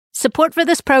Support for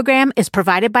this program is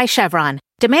provided by Chevron.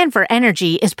 Demand for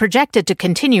energy is projected to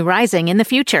continue rising in the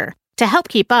future. To help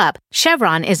keep up,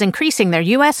 Chevron is increasing their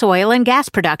U.S. oil and gas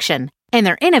production, and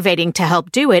they're innovating to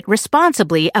help do it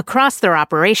responsibly across their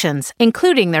operations,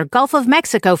 including their Gulf of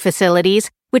Mexico facilities,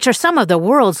 which are some of the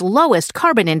world's lowest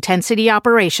carbon intensity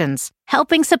operations,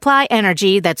 helping supply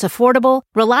energy that's affordable,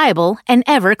 reliable, and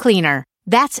ever cleaner.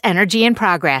 That's energy in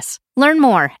progress. Learn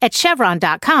more at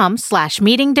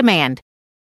chevron.com/meeting demand.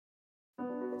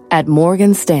 At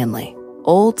Morgan Stanley,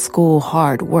 old school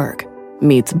hard work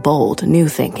meets bold new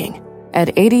thinking.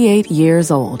 At 88 years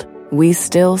old, we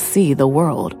still see the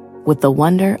world with the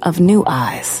wonder of new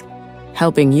eyes,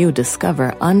 helping you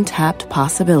discover untapped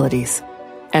possibilities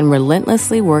and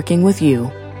relentlessly working with you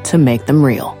to make them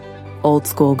real. Old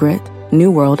school grit,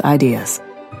 new world ideas.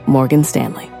 Morgan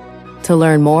Stanley. To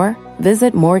learn more,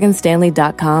 visit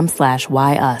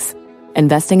morganstanley.com/whyus.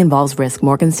 Investing involves risk.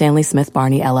 Morgan Stanley Smith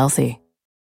Barney, LLC.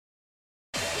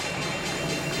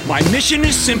 My mission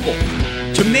is simple,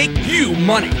 to make you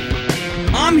money.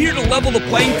 I'm here to level the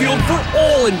playing field for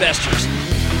all investors.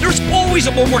 There's always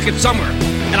a bull market somewhere,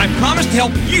 and I promise to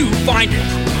help you find it.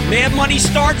 Mad Money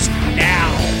starts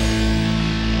now.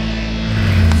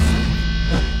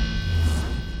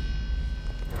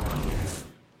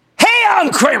 Hey, I'm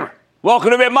Cramer.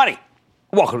 Welcome to Mad Money.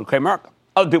 Welcome to Cramerica.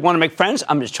 Other people want to make friends.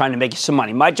 I'm just trying to make you some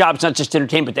money. My job is not just to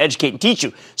entertain, but to educate and teach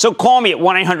you. So call me at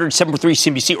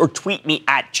 1-800-743-CNBC or tweet me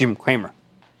at Jim Cramer.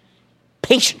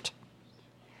 Patient.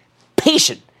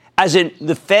 Patient. As in,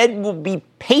 the Fed will be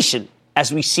patient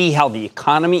as we see how the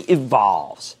economy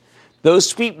evolves. Those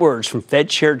sweet words from Fed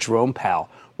Chair Jerome Powell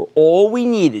were all we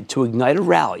needed to ignite a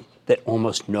rally that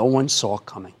almost no one saw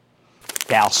coming.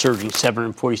 Dow surging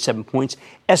 747 points,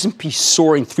 S&P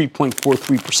soaring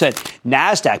 3.43%,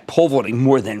 NASDAQ pole vaulting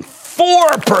more than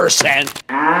 4%.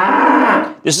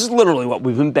 This is literally what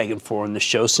we've been begging for on the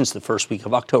show since the first week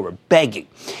of October. Begging.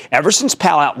 Ever since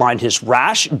Powell outlined his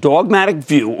rash, dogmatic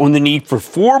view on the need for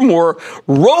 4 more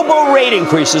robo-rate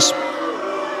increases,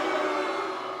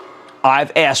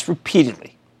 I've asked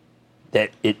repeatedly that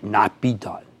it not be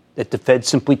done, that the Fed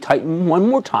simply tighten one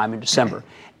more time in December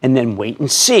and then wait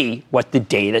and see what the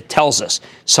data tells us.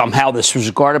 Somehow this was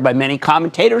regarded by many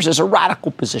commentators as a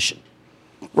radical position.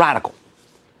 Radical.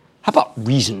 How about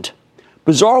reasoned?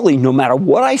 Bizarrely, no matter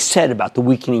what I said about the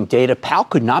weakening data, Powell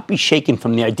could not be shaken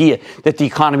from the idea that the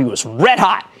economy was red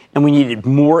hot and we needed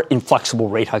more inflexible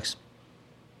rate hikes.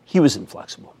 He was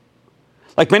inflexible.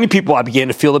 Like many people, I began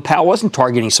to feel that Powell wasn't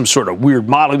targeting some sort of weird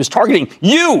model. He was targeting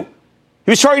you.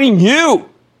 He was targeting you.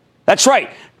 That's right.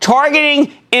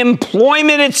 Targeting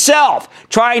employment itself,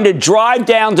 trying to drive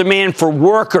down demand for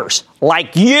workers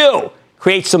like you,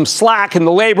 create some slack in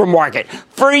the labor market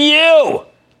for you.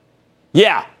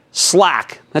 Yeah,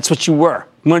 slack. That's what you were.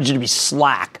 He wanted you to be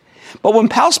slack. But when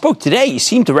Powell spoke today, he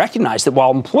seemed to recognize that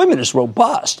while employment is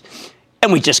robust,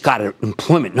 and we just got an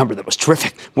employment number that was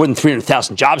terrific, more than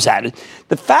 300,000 jobs added,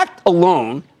 the fact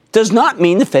alone does not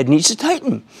mean the Fed needs to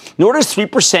tighten. Nor does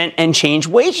 3% and change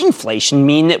wage inflation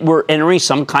mean that we're entering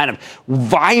some kind of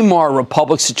Weimar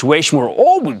Republic situation where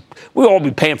we'll all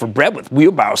be paying for bread with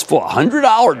wheelbarrows full of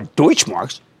 $100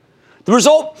 Deutschmarks. The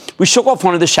result, we shook off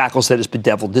one of the shackles that has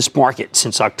bedeviled this market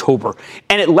since October,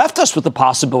 and it left us with the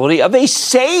possibility of a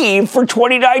save for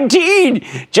 2019,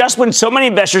 just when so many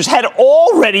investors had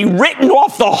already written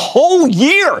off the whole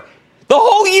year after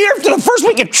the first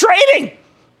week of trading.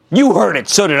 You heard it,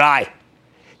 so did I.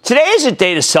 Today is a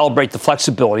day to celebrate the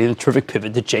flexibility and the terrific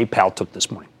pivot that Jay Powell took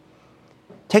this morning.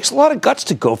 It takes a lot of guts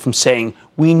to go from saying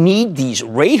we need these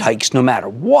rate hikes no matter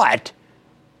what,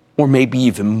 or maybe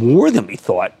even more than we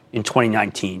thought in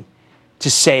 2019,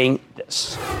 to saying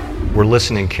this. We're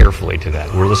listening carefully to that.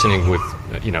 We're listening with,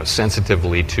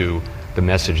 sensitively to the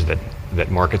message that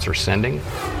markets are sending.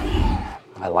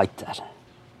 I like that.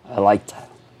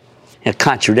 It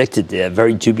contradicted the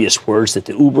very dubious words that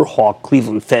the Uber hawk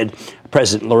Cleveland Fed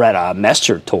President Loretta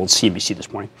Mester told CNBC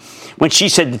this morning, when she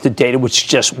said that the data would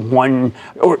suggest 1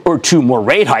 or 2 more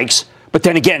rate hikes. But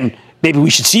then again, maybe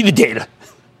we should see the data.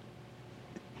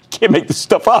 Can't make this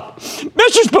stuff up.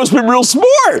 Mester's supposed to be real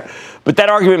smart. But that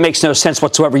argument makes no sense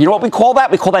whatsoever. You know what we call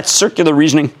that? We call that circular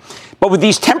reasoning. But with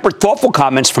these tempered, thoughtful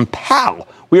comments from Powell,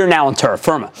 we are now in terra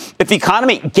firma. If the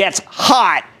economy gets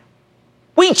hot,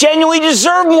 we genuinely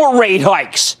deserve more rate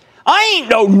hikes. I ain't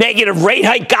no negative rate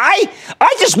hike guy.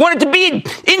 I just want it to be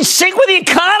in sync with the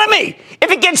economy.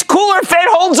 If it gets cooler, Fed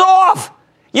holds off.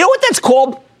 You know what that's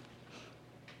called?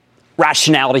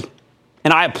 Rationality.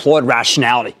 And I applaud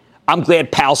rationality. I'm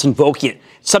glad Powell's invoking it.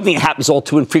 Something that happens all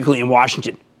too infrequently in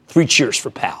Washington. 3 cheers for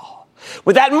Powell.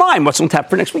 With that in mind, what's on tap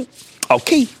for next week?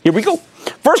 Okay, here we go.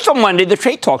 First on Monday, the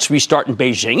trade talks restart in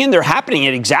Beijing, and they're happening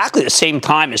at exactly the same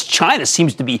time as China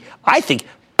seems to be, I think,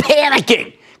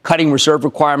 panicking. Cutting reserve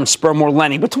requirements, spur more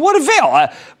lending. But to what avail?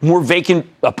 More vacant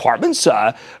apartments,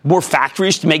 more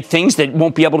factories to make things that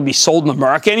won't be able to be sold in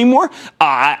America anymore?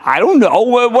 I don't know.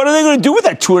 What are they going to do with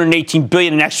that $218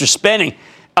 billion in extra spending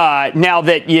now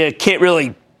that you can't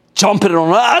really jump it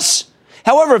on us?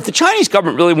 However, if the Chinese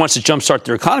government really wants to jumpstart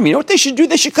their economy, you know what they should do?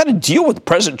 They should cut a deal with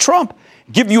President Trump.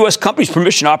 Give U.S. companies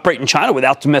permission to operate in China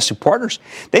without domestic partners.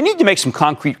 They need to make some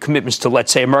concrete commitments to,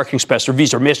 let's say, American Express or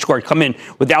Visa or MasterCard come in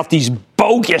without these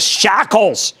bogus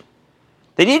shackles.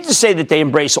 They need to say that they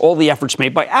embrace all the efforts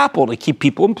made by Apple to keep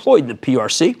people employed in the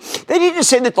PRC. They need to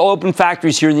say that they'll open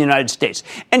factories here in the United States.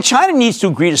 And China needs to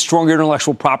agree to stronger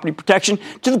intellectual property protection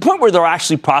to the point where they'll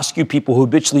actually prosecute people who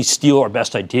habitually steal our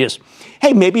best ideas.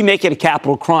 Hey, maybe make it a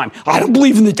capital crime. I don't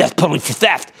believe in the death penalty for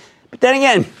theft. But then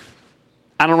again,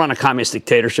 I don't run a communist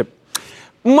dictatorship.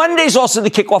 Monday's also the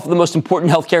kickoff of the most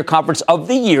important healthcare conference of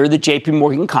the year, the J.P.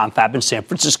 Morgan Confab in San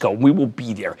Francisco. We will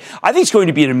be there. I think it's going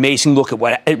to be an amazing look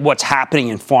at what's happening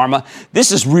in pharma.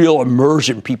 This is real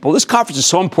immersion, people. This conference is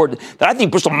so important that I think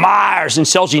Bristol Myers and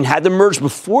Celgene had to merge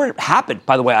before it happened.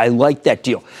 By the way, I like that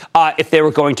deal if they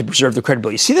were going to preserve their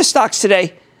credibility. See the stocks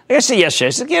today? Like I said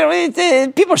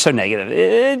yesterday, people are so negative.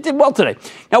 It did well today.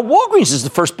 Now, Walgreens is the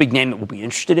first big name that we'll be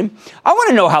interested in. I want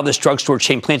to know how this drugstore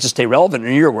chain plans to stay relevant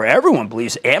in a year where everyone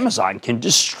believes Amazon can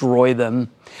destroy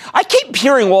them. I keep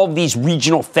hearing all of these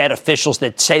regional Fed officials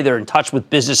that say they're in touch with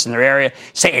business in their area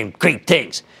saying great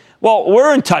things. Well,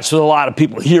 we're in touch with a lot of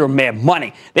people here who may have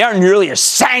money. They aren't nearly as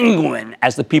sanguine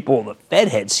as the people the Fed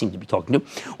heads seem to be talking to.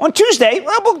 On Tuesday,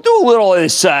 we'll do a little of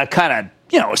this kind of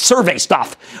survey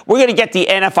stuff. We're going to get the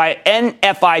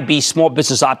NFIB Small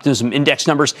Business Optimism Index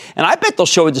numbers, and I bet they'll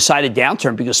show a decided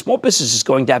downturn because small business is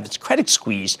going to have its credit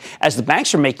squeezed as the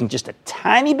banks are making just a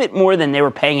tiny bit more than they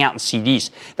were paying out in CDs.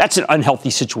 That's an unhealthy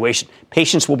situation.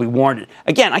 Patients will be warned.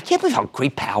 Again, I can't believe how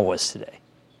great Powell was today.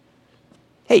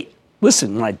 Hey,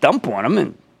 listen, when I dump on him,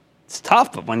 and it's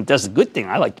tough, but when he does a good thing,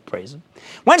 I like to praise him.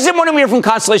 Wednesday morning, we hear from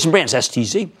Constellation Brands,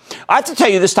 STZ. I have to tell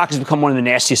you, this stock has become one of the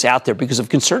nastiest out there because of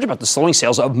concerns about the slowing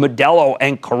sales of Modelo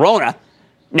and Corona.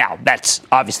 Now, that's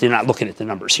obviously not looking at the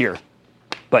numbers here,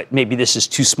 but maybe this is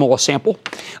too small a sample.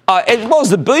 As well as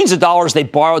the billions of dollars they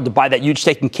borrowed to buy that huge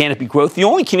stake in Canopy Growth, the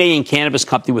only Canadian cannabis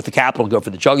company with the capital to go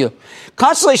for the jugular.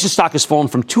 Constellation stock has fallen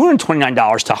from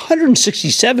 $229 to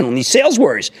 $167 on these sales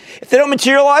worries. If they don't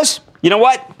materialize, you know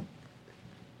what?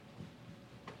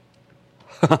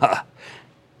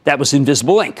 That was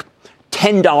Invisible Ink.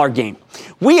 $10 gain.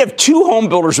 We have two home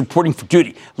builders reporting for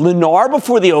duty, Lennar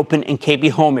before the open and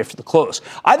KB Home after the close.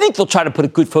 I think they'll try to put a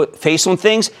good face on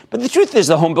things, but the truth is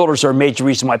the home builders are a major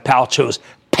reason why Powell chose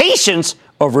patience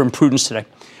over imprudence today.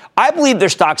 I believe their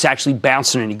stock's actually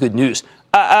bouncing any good news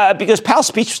because Powell's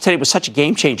speech today was such a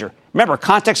game changer. Remember,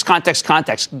 context,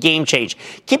 game change.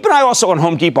 Keep an eye also on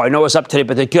Home Depot. I know it's up today,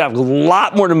 but they do have a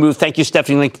lot more to move. Thank you,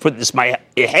 Stephanie Link, for putting this in my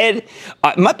head.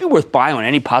 It might be worth buying on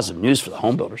any positive news for the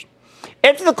home builders.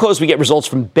 After the close, we get results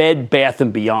from Bed Bath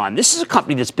 & Beyond. This is a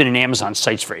company that's been in Amazon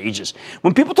sites for ages.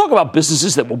 When people talk about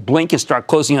businesses that will blink and start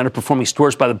closing underperforming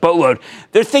stores by the boatload,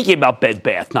 they're thinking about Bed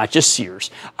Bath, not just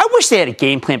Sears. I wish they had a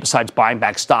game plan besides buying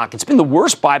back stock. It's been the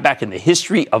worst buyback in the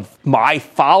history of my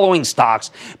following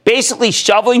stocks, basically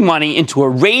shoveling money into a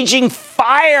raging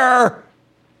fire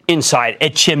inside a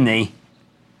chimney.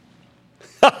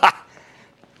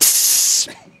 It's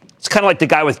kind of like the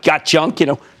guy with Got Junk,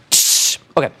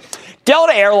 Okay.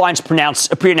 Delta Airlines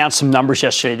pre-announced some numbers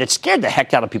yesterday that scared the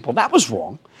heck out of people. That was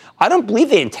wrong. I don't believe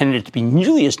they intended it to be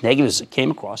nearly as negative as it came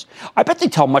across. I bet they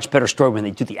tell a much better story when they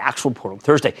do the actual report on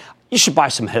Thursday. You should buy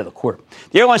some ahead of the quarter.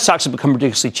 The airline stocks have become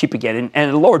ridiculously cheap again,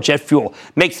 and lower jet fuel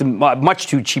makes them much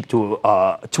too cheap to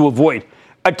avoid.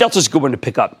 Delta's a good one to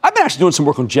pick up. I've been actually doing some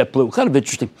work on JetBlue. Kind of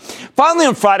interesting. Finally,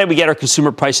 on Friday, we get our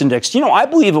consumer price index. I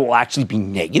believe it will actually be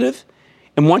negative.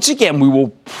 And once again, we will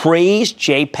praise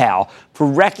Jay Powell for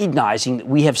recognizing that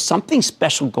we have something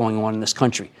special going on in this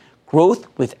country. Growth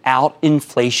without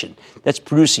inflation that's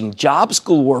producing jobs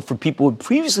galore for people who had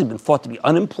previously been thought to be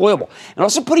unemployable, and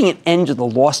also putting an end to the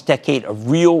lost decade of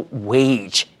real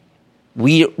wage.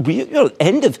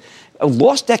 End of a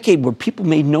lost decade where people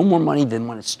made no more money than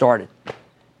when it started.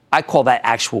 I call that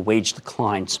actual wage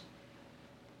declines.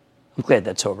 I'm glad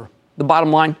that's over. The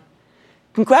bottom line,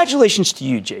 congratulations to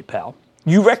you, Jay Powell.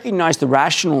 You recognize the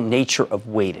rational nature of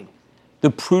waiting,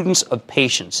 the prudence of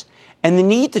patience, and the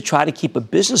need to try to keep a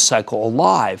business cycle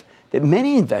alive that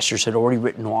many investors had already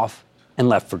written off and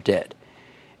left for dead.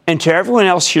 And to everyone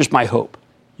else, here's my hope.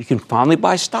 You can finally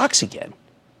buy stocks again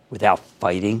without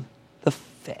fighting the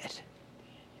Fed.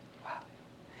 Wow.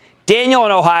 Daniel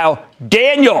in Ohio.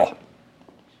 Daniel.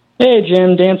 Hey,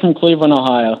 Jim. Dan from Cleveland,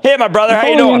 Ohio. Hey, my brother. How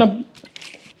you doing?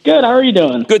 Good. How are you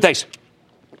doing? Good, thanks.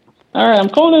 All right. I'm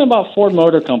calling in about Ford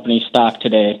Motor Company stock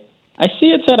today. I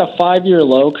see it's at a 5-year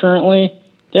low currently.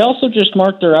 They also just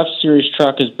marked their F-Series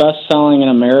truck as best-selling in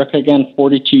America again,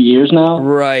 42 years now.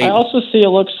 Right. I also see it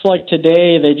looks like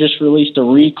today they just released a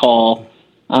recall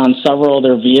on several of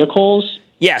their vehicles.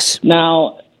 Yes.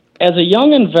 Now, as a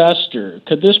young investor,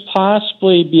 could this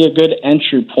possibly be a good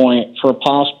entry point for a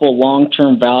possible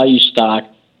long-term value stock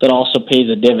that also pays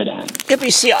a dividend? Yeah, but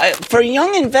you see, for a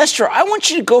young investor, I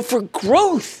want you to go for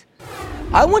growth.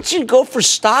 I want you to go for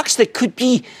stocks that could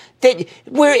be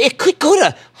where it could go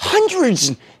to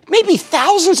hundreds, maybe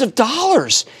thousands of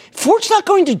dollars. Ford's not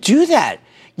going to do that.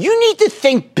 You need to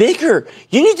think bigger.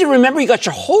 You need to remember you got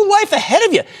your whole life ahead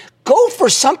of you. Go for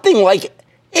something like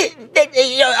a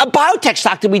biotech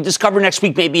stock that we discover next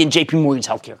week, maybe in JP Morgan's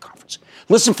healthcare conference.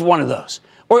 Listen for one of those.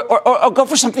 Or go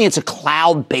for something that's a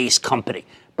cloud-based company.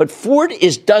 But Ford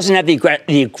doesn't have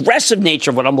the aggressive nature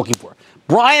of what I'm looking for.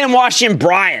 Brian in Washington.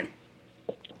 Brian.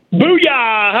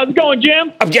 Booyah! How's it going,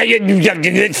 Jim?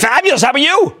 Fabulous. How about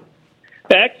you?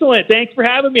 Excellent. Thanks for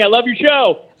having me. I love your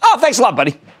show. Oh, thanks a lot,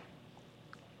 buddy.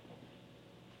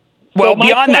 Well,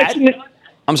 beyond that,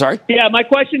 I'm sorry. Yeah, my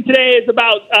question today is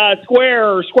about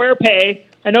Square or SquarePay.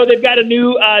 I know they've got a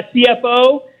new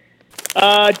CFO,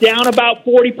 down about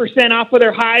 40% off of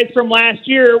their highs from last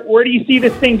year. Where do you see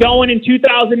this thing going in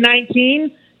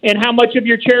 2019? And how much of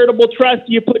your charitable trust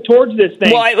do you put towards this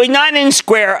thing? Well, not in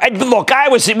Square. Look, I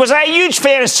was a huge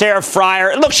fan of Sarah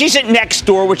Fryer. Look, she's at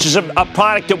Nextdoor, which is a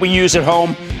product that we use at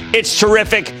home. It's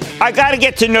terrific. I got to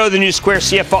get to know the new Square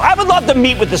CFO. I would love to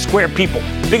meet with the Square people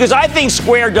because I think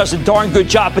Square does a darn good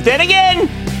job. But then again,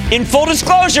 in full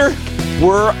disclosure,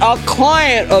 we're a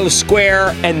client of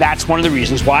Square, and that's one of the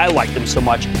reasons why I like them so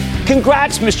much.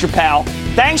 Congrats, Mr. Powell.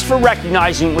 Thanks for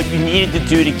recognizing what you needed to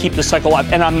do to keep the cycle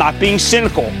alive. And I'm not being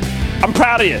cynical. I'm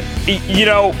proud of you. You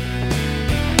know,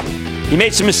 you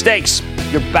made some mistakes.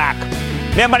 You're back.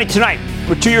 Mad Money tonight.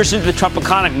 We're 2 years into the Trump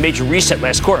economy, major reset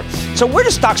last quarter. So where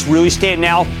do stocks really stand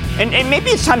now? And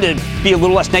maybe it's time to be a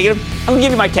little less negative. I'm going to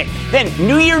give you my take. Then,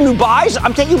 new year, new buys.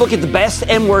 I'm taking a look at the best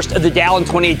and worst of the Dow in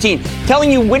 2018,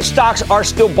 telling you which stocks are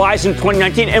still buys in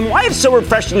 2019 and why it's so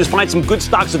refreshing to find some good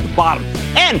stocks at the bottom.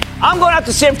 And I'm going out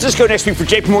to San Francisco next week for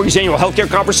JP Morgan's annual healthcare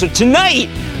conference. So tonight,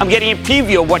 I'm getting a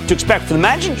preview of what to expect from the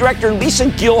managing director, Lisa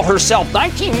Gill herself.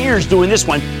 19 years doing this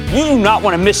one. You do not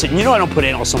want to miss it. And you know I don't put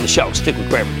analysts on the show. Stick with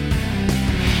Kramer.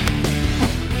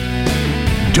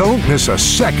 Don't miss a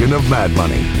second of Mad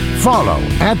Money. Follow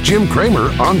 @Jim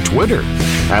Cramer on Twitter.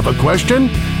 Have a question?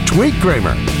 Tweet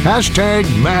Cramer.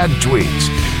 #MadTweets.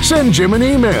 Send Jim an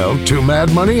email to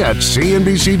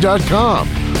madmoney@cnbc.com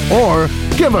or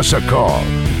give us a call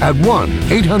at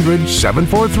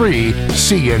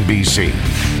 1-800-743-CNBC.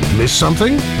 Miss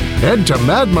something? Head to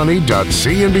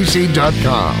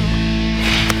madmoney.cnbc.com.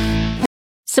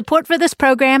 Support for this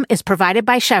program is provided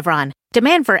by Chevron.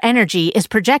 Demand for energy is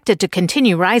projected to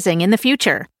continue rising in the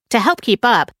future. To help keep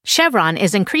up, Chevron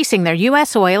is increasing their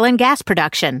U.S. oil and gas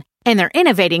production, and they're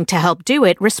innovating to help do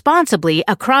it responsibly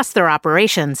across their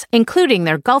operations, including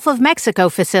their Gulf of Mexico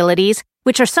facilities,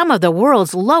 which are some of the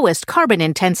world's lowest carbon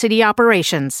intensity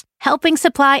operations, helping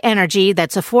supply energy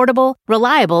that's affordable,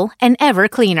 reliable, and ever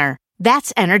cleaner.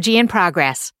 That's energy in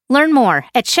progress. Learn more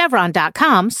at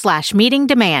chevron.com/meeting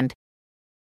demand.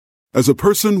 As a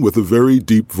person with a very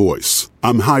deep voice,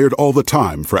 I'm hired all the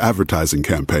time for advertising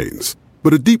campaigns.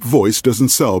 But a deep voice doesn't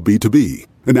sell B2B,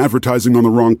 and advertising on the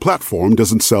wrong platform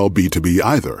doesn't sell B2B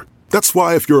either. That's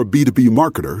why if you're a B2B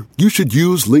marketer, you should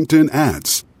use LinkedIn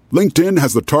ads. LinkedIn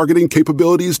has the targeting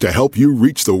capabilities to help you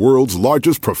reach the world's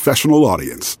largest professional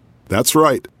audience. That's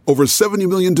right, over 70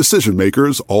 million decision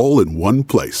makers all in one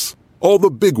place. All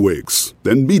the big wigs,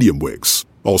 then medium wigs,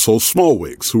 also small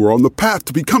wigs who are on the path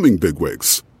to becoming big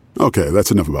wigs. Okay,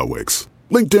 that's enough about wigs.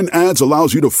 LinkedIn ads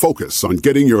allows you to focus on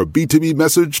getting your B2B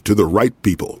message to the right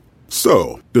people.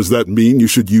 So, does that mean you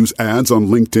should use ads on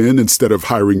LinkedIn instead of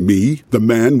hiring me, the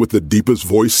man with the deepest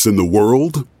voice in the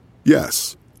world?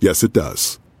 Yes. Yes, it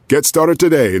does. Get started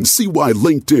today and see why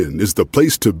LinkedIn is the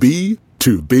place to be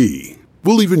to be.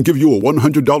 We'll even give you a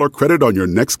 $100 credit on your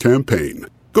next campaign.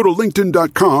 Go to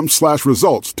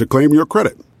linkedin.com/results to claim your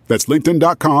credit. That's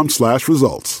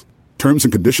linkedin.com/results. Terms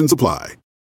and conditions apply.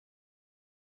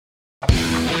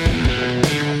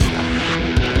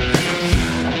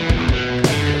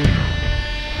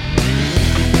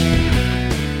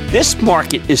 This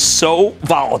market is so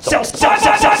volatile.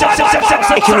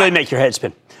 It can really make your head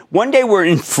spin. One day we're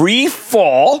in free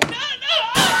fall.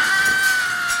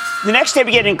 The next day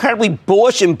we get an incredibly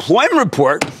bullish employment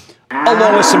report.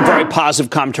 along with some very positive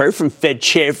commentary from Fed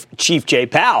Chief Jay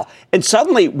Powell. And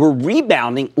suddenly we're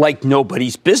rebounding like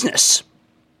nobody's business.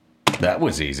 That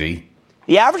was easy.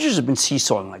 The averages have been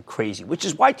seesawing like crazy, which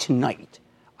is why tonight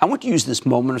I want to use this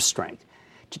moment of strength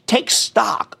to take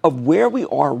stock of where we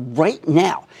are right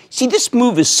now. See, this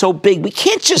move is so big, we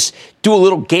can't just do a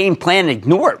little game plan and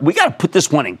ignore it. We got to put this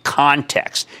one in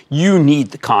context. You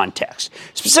need the context.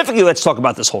 Specifically, let's talk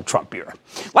about this whole Trump era.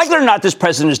 Like it or not, this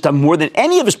president has done more than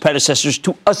any of his predecessors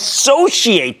to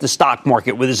associate the stock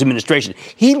market with his administration.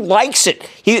 He likes it.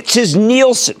 It's his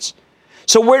Nielsen's.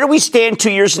 So where do we stand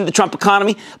 2 years into the Trump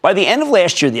economy? By the end of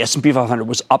last year, the S&P 500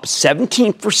 was up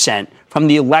 17% from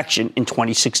the election in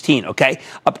 2016, okay?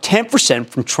 Up 10%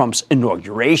 from Trump's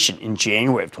inauguration in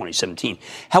January of 2017.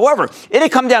 However, it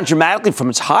had come down dramatically from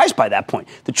its highs by that point.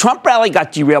 The Trump rally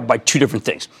got derailed by two different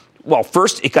things. Well,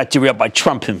 first, it got derailed by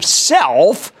Trump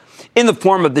himself in the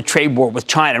form of the trade war with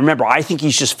China. Remember, I think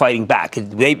he's just fighting back.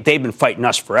 They've been fighting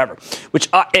us forever,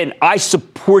 and I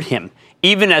support him,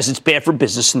 even as it's bad for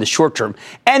business in the short term.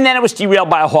 And then it was derailed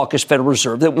by a hawkish Federal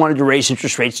Reserve that wanted to raise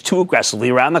interest rates too aggressively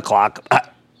around the clock,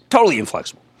 totally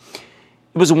inflexible.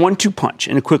 It was a 1-2 punch,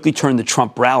 and it quickly turned the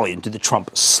Trump rally into the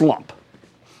Trump slump.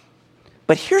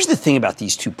 But here's the thing about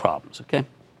these two problems, okay?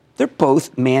 They're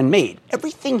both man-made.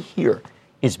 Everything here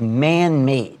is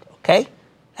man-made, okay?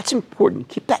 That's important.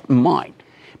 Keep that in mind.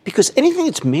 Because anything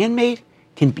that's man-made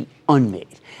can be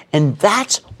unmade. And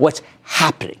that's what's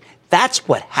happening. That's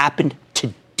what happened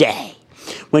today.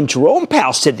 When Jerome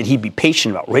Powell said that he'd be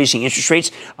patient about raising interest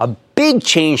rates, a big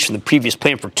change from the previous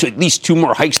plan for at least 2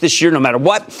 more hikes this year, no matter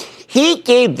what, he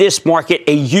gave this market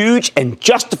a huge and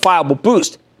justifiable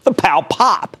boost, the Powell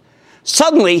pop.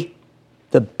 Suddenly,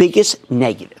 the biggest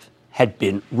negative had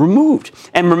been removed.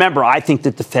 And remember, I think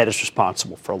that the Fed is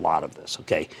responsible for a lot of this,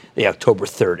 okay? The October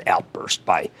 3rd outburst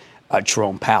by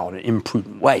Jerome Powell in an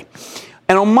imprudent way.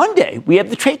 And on Monday, we have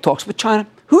the trade talks with China.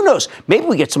 Who knows? Maybe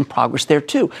we get some progress there,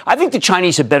 too. I think the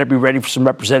Chinese had better be ready for some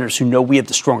representatives who know we have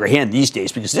the stronger hand these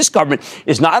days, because this government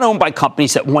is not owned by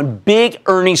companies that want big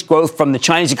earnings growth from the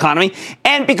Chinese economy.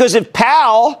 And because if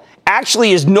Powell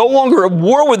actually is no longer at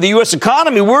war with the U.S.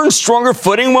 economy, we're in stronger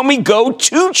footing when we go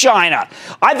to China.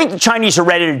 I think the Chinese are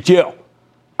ready to do.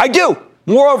 I do.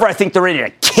 Moreover, I think they're ready to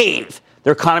cave.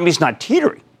 Their economy is not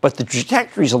teetering, but the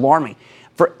trajectory is alarming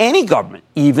for any government,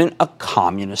 even a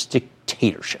communist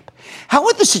dictatorship. How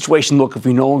would the situation look if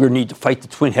we no longer need to fight the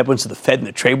twin headwinds of the Fed and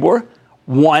the trade war?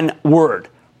 One word.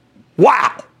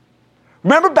 Wow.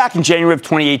 Remember back in January of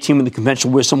 2018 when the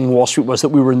conventional wisdom on Wall Street was that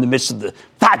we were in the midst of the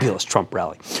fabulous Trump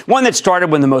rally, one that started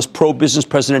when the most pro-business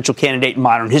presidential candidate in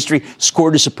modern history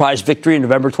scored a surprise victory in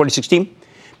November 2016?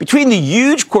 Between the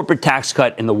huge corporate tax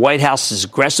cut and the White House's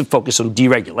aggressive focus on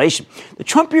deregulation, the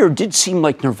Trump era did seem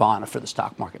like nirvana for the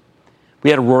stock market. We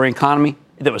had a roaring economy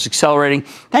that was accelerating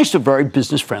thanks to a very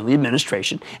business-friendly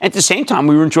administration. And at the same time,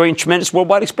 we were enjoying tremendous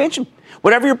worldwide expansion.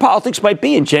 Whatever your politics might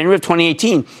be, in January of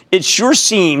 2018, it sure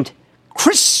seemed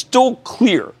crystal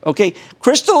clear, okay?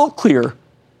 Crystal clear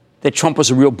that Trump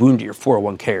was a real boon to your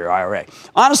 401k or IRA.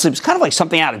 Honestly, it was kind of like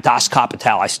something out of Das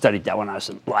Kapital. I studied that when I was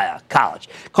in college.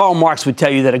 Karl Marx would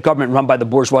tell you that a government run by the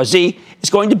bourgeoisie is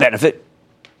going to benefit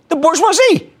the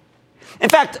bourgeoisie. In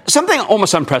fact, something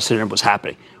almost unprecedented was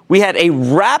happening. We had a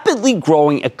rapidly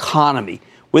growing economy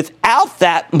without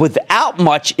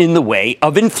much in the way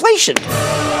of inflation.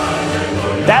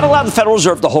 That allowed the Federal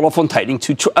Reserve to hold off on tightening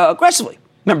too aggressively.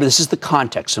 Remember, this is the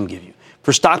context I'm giving you.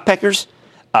 For stock pickers,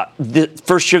 the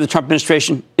first year of the Trump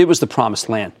administration, it was the promised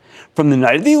land. From the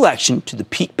night of the election to the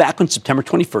peak back on September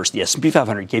 21st, the S&P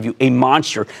 500 gave you a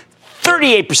monster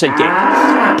 38%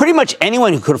 gain. Pretty much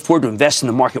anyone who could afford to invest in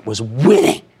the market was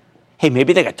winning. Hey,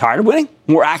 maybe they got tired of winning.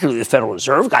 More accurately, the Federal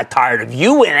Reserve got tired of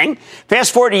you winning.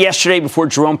 Fast forward to yesterday before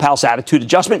Jerome Powell's attitude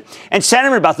adjustment, and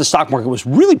sentiment about the stock market was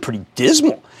really pretty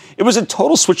dismal. It was a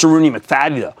total switcheroony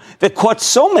McFadden, though, that caught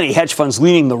so many hedge funds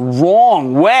leaning the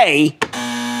wrong way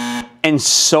and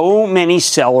so many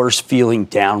sellers feeling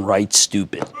downright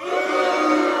stupid.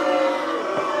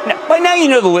 Now, by now you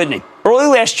know the litany. Early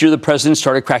last year, the president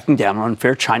started cracking down on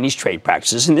unfair Chinese trade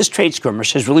practices, and this trade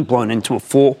skirmish has really blown into a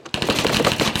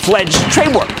full-fledged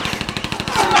trade war.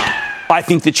 I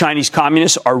think the Chinese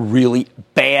communists are really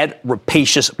bad,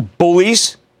 rapacious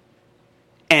bullies,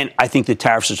 and I think the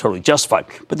tariffs are totally justified.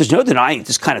 But there's no denying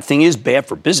this kind of thing is bad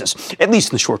for business, at least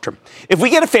in the short term. If we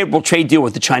get a favorable trade deal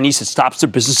with the Chinese that stops their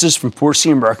businesses from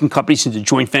forcing American companies into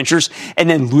joint ventures and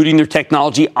then looting their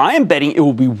technology, I am betting it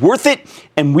will be worth it,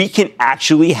 and we can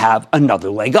actually have another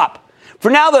leg up. For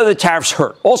now, though, the tariffs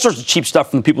hurt. All sorts of cheap stuff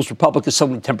from the People's Republic is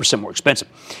suddenly 10% more expensive.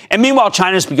 And meanwhile,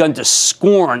 China has begun to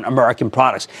scorn American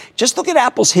products. Just look at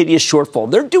Apple's hideous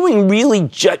shortfall. They're doing really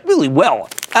well,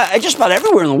 just about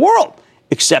everywhere in the world,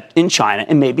 except in China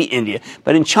and maybe India.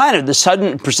 But in China, the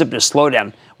sudden precipitous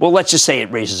slowdown, well, let's just say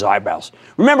it raises eyebrows.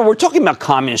 Remember, we're talking about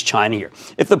communist China here.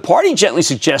 If the party gently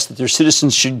suggests that their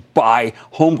citizens should buy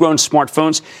homegrown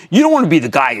smartphones, you don't want to be the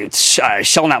guy who's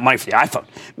shelling out money for the iPhone.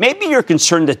 Maybe you're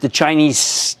concerned that the Chinese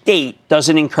state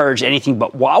doesn't encourage anything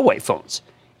but Huawei phones,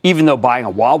 even though buying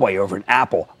a Huawei over an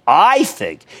Apple, I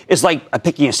think, is like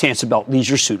picking a Sansabelt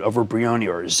leisure suit over Brioni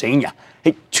or a Zegna.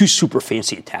 Hey, two super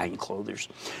fancy Italian clothers.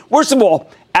 Worst of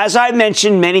all, as I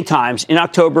mentioned many times, in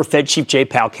October, Fed Chief Jay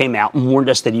Powell came out and warned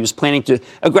us that he was planning to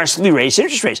aggressively raise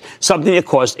interest rates, something that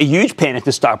caused a huge panic in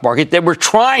the stock market that we're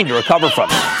trying to recover from.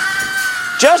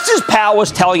 Just as Powell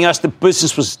was telling us the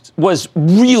business was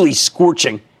really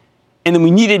scorching, and then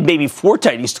we needed maybe 4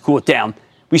 tightings to cool it down,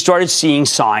 we started seeing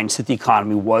signs that the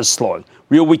economy was slowing.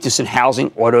 Real weakness in housing,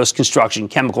 autos, construction,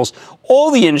 chemicals,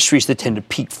 all the industries that tend to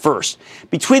peak first.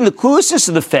 Between the cluelessness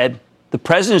of the Fed, the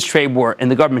president's trade war,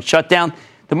 and the government shutdown,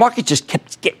 the market just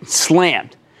kept getting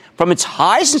slammed. From its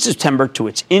highs in September to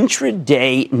its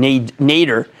intraday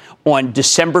nadir on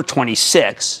December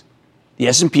 26, the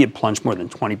S&P had plunged more than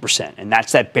 20%, and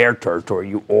that's that bear territory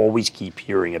you always keep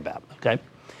hearing about, okay?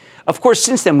 Of course,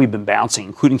 since then, we've been bouncing,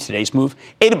 including today's move,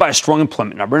 aided by a strong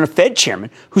employment number and a Fed chairman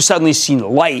who suddenly has seen the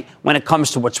light when it comes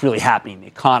to what's really happening in the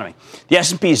economy. The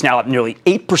S&P is now up nearly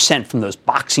 8% from those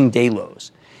Boxing Day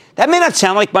lows. That may not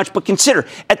sound like much, but consider,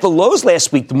 at the lows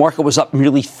last week, the market was up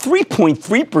nearly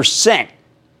 3.3%.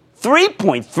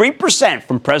 3.3%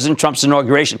 from President Trump's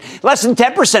inauguration, less than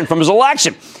 10% from his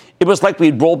election. It was like we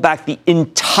had rolled back the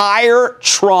entire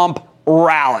Trump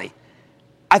rally.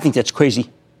 I think that's crazy.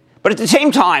 But at the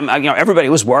same time, everybody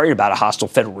was worried about a hostile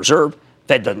Federal Reserve.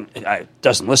 Fed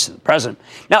doesn't listen to the president.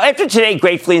 Now, after today,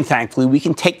 gratefully and thankfully, we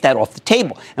can take that off the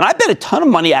table. And I bet a ton of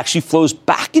money actually flows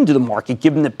back into the market,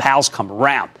 given that Powell's come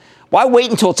around. Why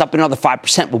wait until it's up another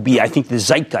 5% will be, I think, the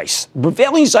zeitgeist,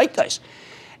 prevailing zeitgeist.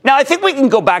 Now, I think we can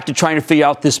go back to trying to figure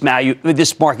out this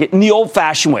market in the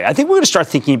old-fashioned way. I think we're going to start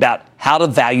thinking about how to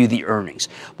value the earnings.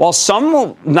 While some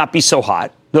will not be so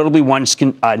hot, notably ones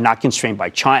not constrained by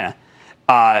China,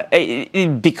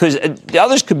 because the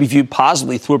others could be viewed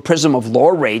positively through a prism of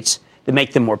lower rates that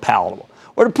make them more palatable.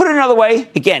 Or to put it another way,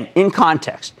 again, in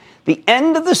context, the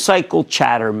end of the cycle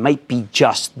chatter might be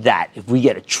just that. If we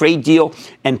get a trade deal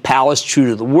and Powell is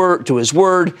true to his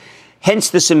word, hence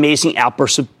this amazing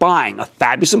outburst of buying, a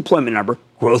fabulous employment number,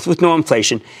 growth with no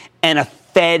inflation, and a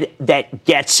Fed that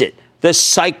gets it. The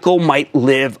cycle might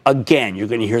live again. You're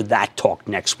going to hear that talk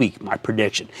next week, my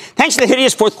prediction. Thanks to the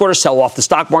hideous fourth quarter sell-off, the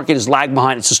stock market has lagged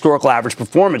behind its historical average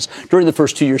performance during the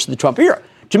first 2 years of the Trump era.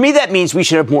 To me, that means we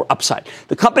should have more upside.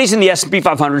 The companies in the S&P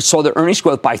 500 saw their earnings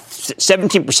growth by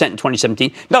 17% in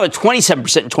 2017, another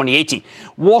 27% in 2018.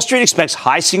 Wall Street expects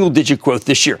high single-digit growth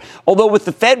this year. Although with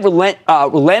the Fed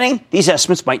relenting, these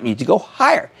estimates might need to go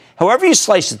higher. However you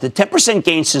slice it, the 10%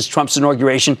 gain since Trump's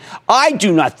inauguration, I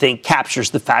do not think captures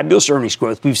the fabulous earnings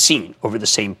growth we've seen over the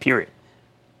same period.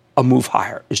 A move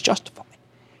higher is justified.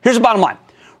 Here's the bottom line.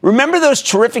 Remember those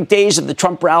terrific days of the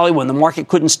Trump rally when the market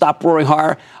couldn't stop roaring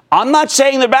higher? I'm not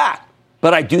saying they're back,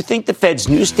 but I do think the Fed's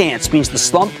new stance means the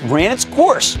slump ran its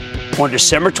course on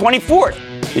December 24th,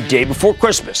 the day before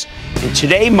Christmas. And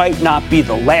today might not be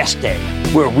the last day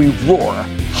where we roar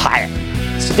higher.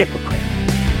 Stick with Cramer.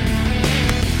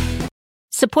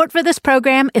 Support for this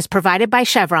program is provided by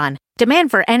Chevron. Demand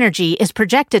for energy is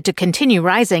projected to continue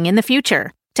rising in the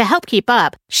future. To help keep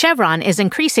up, Chevron is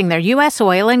increasing their U.S.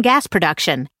 oil and gas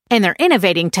production, and they're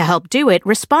innovating to help do it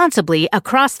responsibly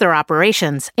across their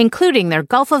operations, including their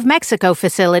Gulf of Mexico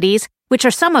facilities, which are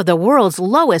some of the world's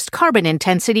lowest carbon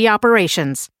intensity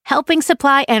operations, helping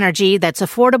supply energy that's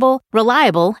affordable,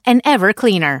 reliable, and ever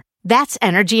cleaner. That's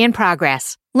energy in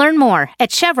progress. Learn more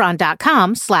at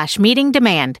chevron.com/meeting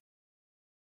demand.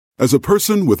 As a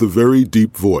person with a very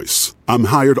deep voice, I'm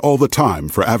hired all the time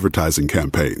for advertising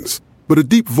campaigns. But a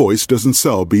deep voice doesn't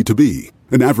sell B2B,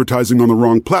 and advertising on the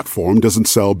wrong platform doesn't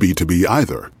sell B2B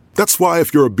either. That's why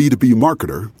if you're a B2B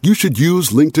marketer, you should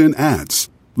use LinkedIn ads.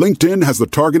 LinkedIn has the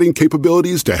targeting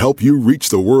capabilities to help you reach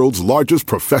the world's largest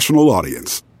professional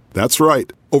audience. That's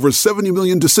right, over 70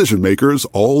 million decision makers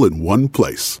all in one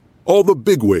place. All the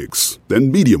big wigs,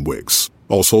 then medium wigs,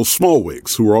 also small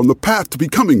wigs who are on the path to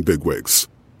becoming big wigs.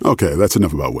 Okay, that's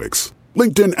enough about wigs.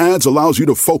 LinkedIn ads allows you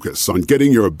to focus on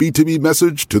getting your B2B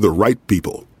message to the right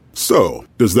people. So,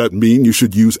 does that mean you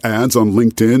should use ads on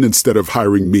LinkedIn instead of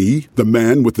hiring me, the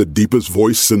man with the deepest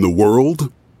voice in the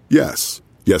world? Yes.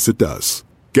 Yes, it does.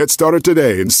 Get started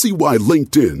today and see why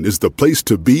LinkedIn is the place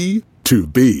to be to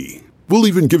be. We'll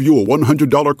even give you a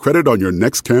 $100 credit on your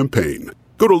next campaign.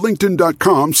 Go to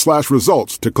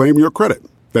linkedin.com/results to claim your credit.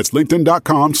 That's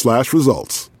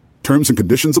linkedin.com/results. Terms and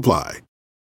conditions apply.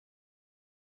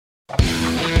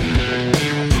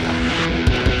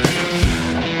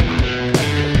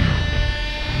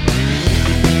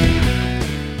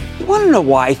 You want to know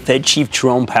why Fed Chief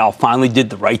Jerome Powell finally did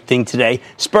the right thing today,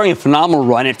 spurring a phenomenal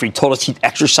run after he told us he'd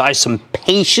exercise some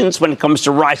patience when it comes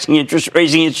to raising interest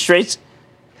rates?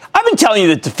 I've been telling you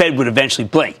that the Fed would eventually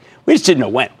blink. We just didn't know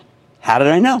when. How did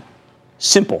I know?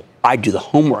 Simple. I do the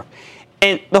homework.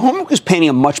 And the homework was painting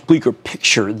a much bleaker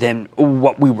picture than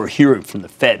what we were hearing from the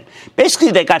Fed.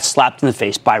 Basically, they got slapped in the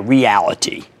face by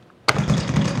reality.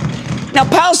 Now,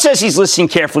 Powell says he's listening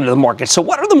carefully to the market. So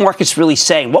what are the markets really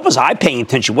saying? What was I paying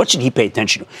attention to? What should he pay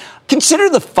attention to? Consider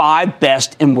the 5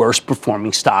 best and worst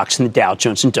performing stocks in the Dow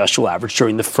Jones Industrial Average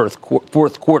during the fourth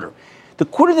quarter. The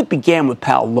quarter that began with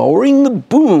Powell lowering the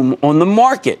boom on the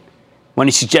market when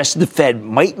he suggested the Fed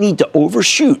might need to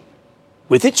overshoot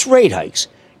with its rate hikes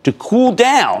to cool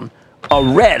down a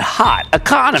red-hot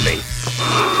economy.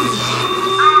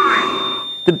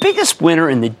 The biggest winner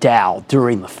in the Dow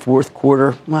during the fourth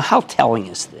quarter, well, how telling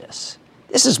is this?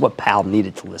 This is what Powell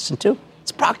needed to listen to.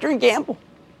 It's Procter & Gamble.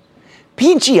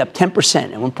 P&G up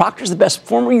 10%, and when Procter's the best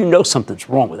performer, you know something's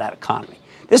wrong with that economy.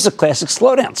 This is a classic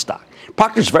slowdown stock.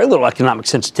 Procter's very little economic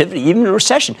sensitivity, even in a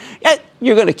recession. Yet,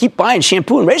 you're going to keep buying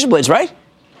shampoo and razor blades, right?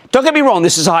 Don't get me wrong,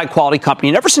 this is a high-quality company,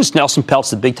 and ever since Nelson Peltz,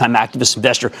 the big-time activist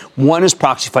investor, won his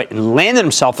proxy fight and landed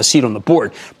himself a seat on the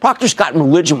board, Procter's gotten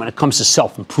religion when it comes to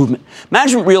self-improvement.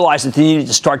 Management realized that they needed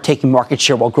to start taking market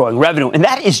share while growing revenue, and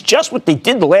that is just what they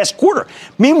did the last quarter.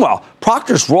 Meanwhile,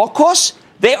 Procter's raw costs,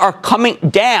 they are coming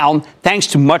down thanks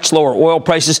to much lower oil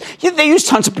prices. Yeah, they use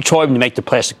tons of petroleum to make their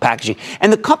plastic packaging,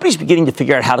 and the company's beginning to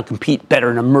figure out how to compete better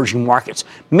in emerging markets.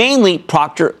 Mainly,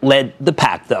 Procter led the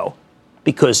pack, though,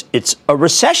 because it's a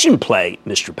recession play,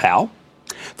 Mr. Powell.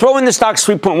 Throw in the stock's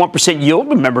 3.1% yield.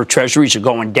 Remember, treasuries are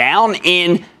going down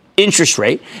in interest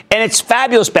rate, and its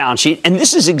fabulous balance sheet. And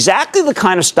this is exactly the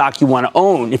kind of stock you want to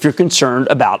own if you're concerned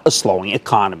about a slowing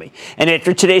economy. And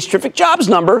after today's terrific jobs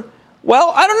number,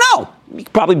 well, I don't know. You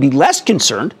could probably be less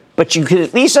concerned, but you can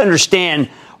at least understand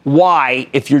why,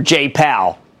 if you're Jay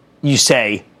Powell, you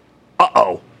say,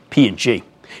 uh-oh, P&G.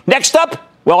 Next up,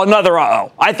 well, another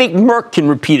uh-oh. I think Merck can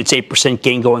repeat its 8%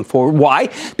 gain going forward. Why?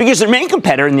 Because their main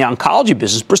competitor in the oncology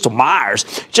business, Bristol Myers,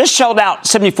 just shelled out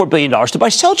 $74 billion to buy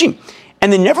Celgene.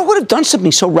 And they never would have done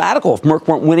something so radical if Merck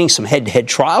weren't winning some head-to-head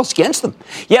trials against them.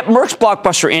 Yet Merck's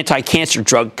blockbuster anti-cancer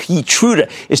drug, Keytruda,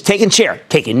 is taking share,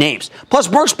 taking names. Plus,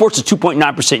 Merck sports a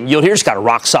 2.9% yield here. It's got a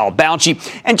rock-solid balance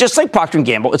sheet. And just like Procter &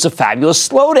 Gamble, it's a fabulous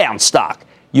slowdown stock.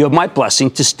 You have my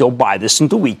blessing to still buy this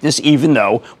into weakness, even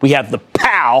though we have the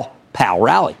Powell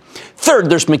rally. Third,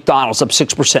 there's McDonald's up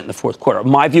 6% in the fourth quarter. In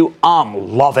my view,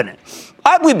 I'm loving it.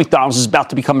 I believe McDonald's is about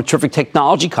to become a terrific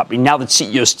technology company now that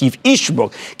CEO Steve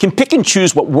Easterbrook can pick and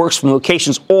choose what works from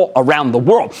locations all around the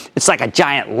world. It's like a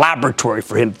giant laboratory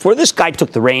for him. Before this guy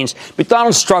took the reins,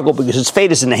 McDonald's struggled because its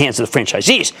fate is in the hands of the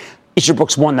franchisees.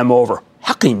 Easterbrook's won them over.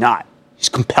 How can he not? He's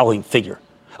a compelling figure.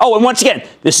 Oh, and once again,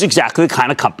 this is exactly the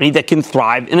kind of company that can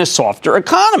thrive in a softer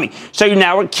economy. So you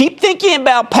now keep thinking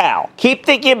about Powell. Keep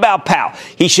thinking about Powell.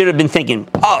 He should have been thinking,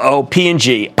 uh-oh,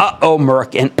 P&G, uh-oh,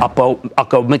 Merck, and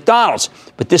uh-oh, McDonald's.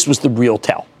 But this was the real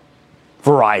tell.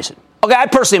 Verizon. Okay, I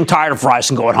personally am tired of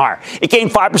Verizon going higher. It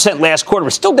gained 5% last quarter,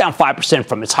 but still down 5%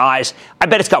 from its highs. I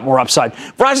bet it's got more upside.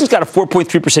 Verizon's got a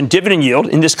 4.3% dividend yield.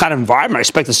 In this kind of environment, I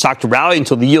expect the stock to rally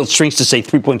until the yield shrinks to, say,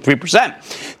 3.3%.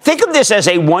 Think of this as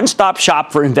a one-stop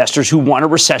shop for investors who want a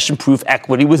recession-proof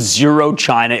equity with zero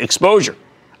China exposure.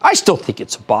 I still think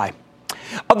it's a buy.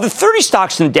 Of the 30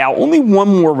 stocks in the Dow, only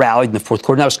one more rallied in the fourth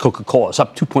quarter. That was Coca-Cola. It's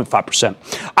up 2.5%.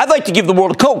 I'd like to give the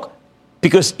world a Coke,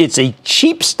 because it's a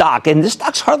cheap stock, and this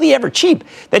stock's hardly ever cheap.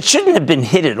 That shouldn't have been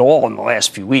hit at all in the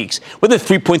last few weeks. With a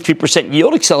 3.3%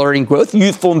 yield, accelerating growth,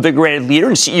 youthful, invigorated leader,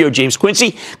 and CEO James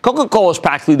Quincy, Coca-Cola is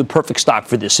practically the perfect stock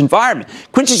for this environment.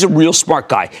 Quincy's a real smart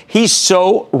guy. He's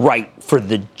so right for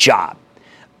the job.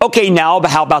 Okay, now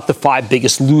how about the 5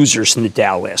 biggest losers in the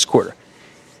Dow last quarter?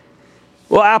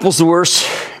 Well, Apple's the worst,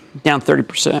 down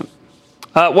 30%.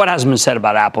 What hasn't been said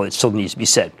about Apple? It still needs to be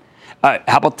said.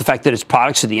 How about the fact that its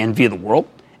products are the envy of the world?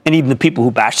 And even the people who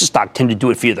bash the stock tend to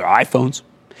do it via their iPhones.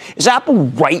 Is Apple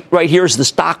right here? Is the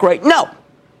stock right? No.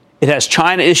 It has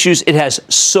China issues. It has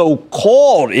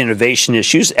so-called innovation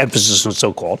issues, emphasis on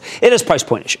so-called. It has price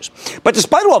point issues. But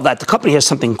despite all of that, the company has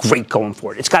something great going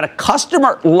for it. It's got a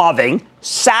customer-loving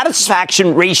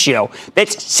satisfaction ratio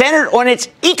that's centered on its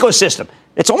ecosystem.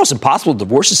 It's almost impossible to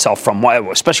divorce yourself from,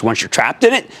 especially once you're trapped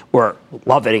in it, or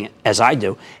loving it, as I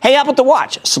do. Hey, Apple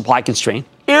Watch, supply constraint.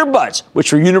 Earbuds,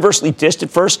 which were universally dissed at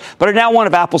first, but are now one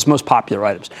of Apple's most popular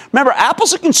items. Remember,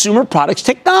 Apple's a consumer products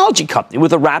technology company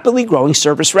with a rapidly growing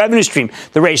service revenue stream.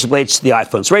 The razor blades to the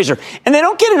iPhone's razor. And they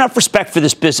don't get enough respect for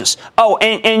this business. Oh,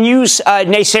 and you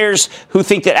naysayers who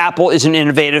think that Apple isn't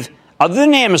innovative, other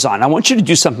than Amazon, I want you to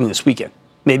do something this weekend.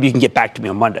 Maybe you can get back to me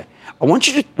on Monday. I want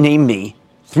you to name me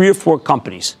 3 or 4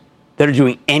 companies that are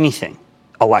doing anything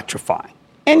electrifying.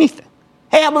 Anything.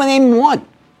 Hey, how about I name one?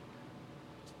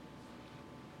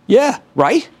 Yeah,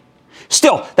 right?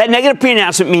 Still, that negative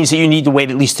pre-announcement means that you need to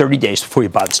wait at least 30 days before you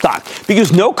buy the stock,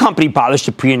 because no company bothers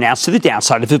to pre-announce to the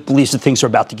downside if it believes that things are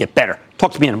about to get better.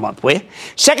 Talk to me in a month, will you?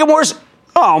 Second worst,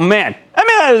 oh man,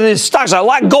 the stocks are a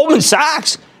lot. Goldman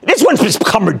Sachs, this one's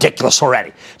become ridiculous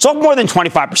already. It's up more than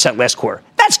 25% last quarter.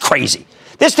 That's crazy.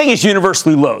 This thing is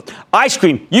universally loathed. I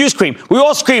scream, you scream, we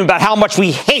all scream about how much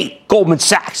we hate Goldman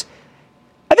Sachs.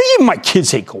 I think even my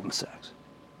kids hate Goldman Sachs.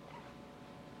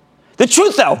 The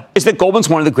truth, though, is that Goldman's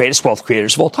one of the greatest wealth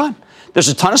creators of all time. There's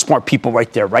a ton of smart people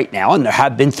right there right now, and there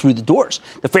have been through the doors.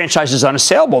 The franchise is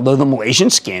unassailable, though the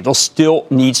Malaysian scandal still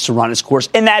needs to run its course,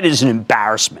 and that is an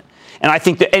embarrassment. And I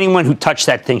think that anyone who touched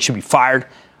that thing should be fired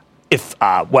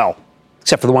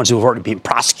except for the ones who have already been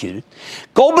prosecuted.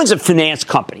 Goldman's a finance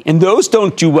company, and those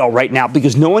don't do well right now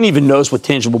because no one even knows what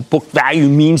tangible book value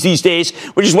means these days,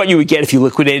 which is what you would get if you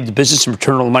liquidated the business and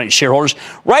returned all the money to shareholders.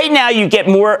 Right now, you get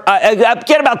about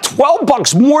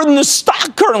 $12 more than the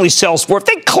stock currently sells for if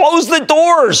they close the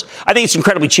doors. I think it's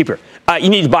incredibly cheaper. You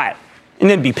need to buy it and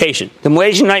then be patient. The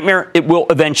Malaysian nightmare, it will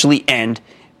eventually end.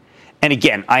 And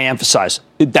again, I emphasize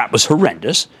that was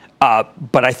horrendous.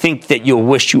 But I think that you'll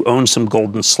wish you owned some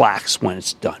golden slacks when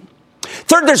it's done.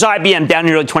 Third, there's IBM, down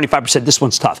nearly 25%. This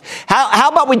one's tough. How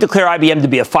about we declare IBM to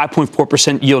be a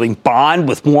 5.4% yielding bond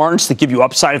with warrants that give you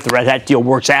upside if the Red Hat deal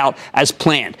works out as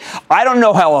planned? I don't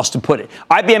know how else to put it.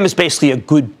 IBM is basically a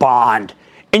good bond.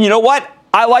 And you know what?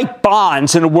 I like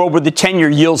bonds in a world where the 10-year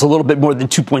yield's a little bit more than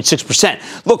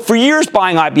 2.6%. Look, for years,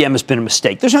 buying IBM has been a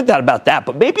mistake. There's no doubt about that.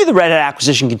 But maybe the Red Hat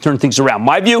acquisition can turn things around.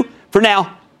 My view, for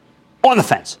now, on the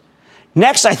fence.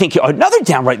 Next, I think another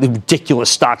downrightly ridiculous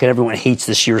stock that everyone hates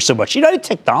this year so much, United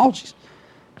Technologies.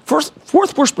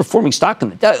 Fourth worst performing stock in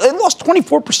the day. It lost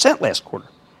 24% last quarter.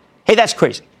 Hey, that's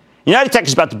crazy. United Tech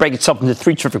is about to break itself into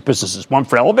 3 terrific businesses, one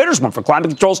for elevators, one for climate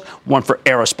controls, one for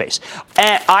aerospace.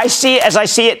 And as I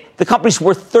see it, the company's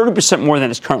worth 30% more than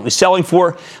it's currently selling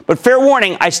for. But fair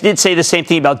warning, I did say the same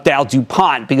thing about Dow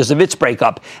DuPont because of its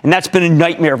breakup, and that's been a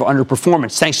nightmare of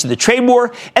underperformance thanks to the trade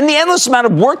war and the endless amount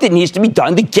of work that needs to be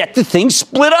done to get the thing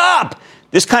split up.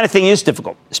 This kind of thing is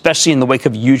difficult, especially in the wake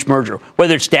of a huge merger,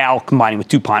 whether it's Dow combining with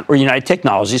DuPont or United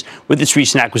Technologies with its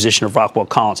recent acquisition of Rockwell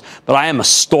Collins. But I am a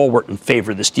stalwart in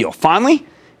favor of this deal. Finally,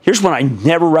 here's one I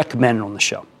never recommended on the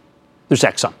show. There's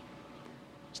Exxon.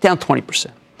 It's down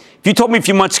 20%. If you told me a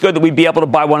few months ago that we'd be able to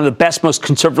buy one of the best, most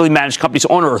conservatively managed companies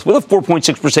on earth with a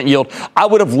 4.6% yield, I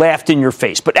would have laughed in your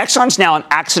face. But Exxon's now an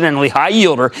accidentally high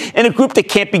yielder in a group that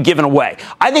can't be given away.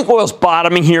 I think oil's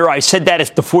bottoming here. I said that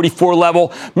at the 44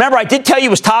 level. Remember, I did tell you it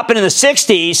was topping in the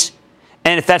 60s.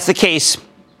 And if that's the case,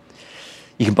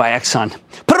 you can buy Exxon.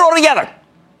 Put it all together,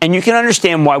 and you can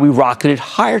understand why we rocketed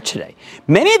higher today.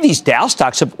 Many of these Dow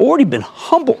stocks have already been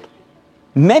humbled.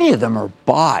 Many of them are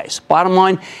buys. Bottom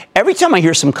line, every time I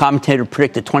hear some commentator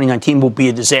predict that 2019 will be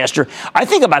a disaster, I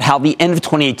think about how the end of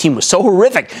 2018 was so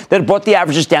horrific that it brought the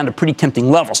averages down to pretty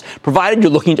tempting levels, provided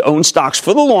you're looking to own stocks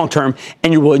for the long term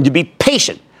and you're willing to be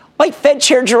patient. Like Fed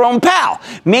Chair Jerome Powell.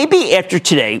 Maybe after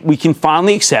today, we can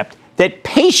finally accept that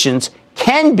patience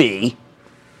can be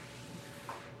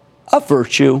a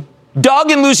virtue.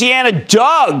 Doug in Louisiana.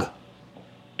 Doug!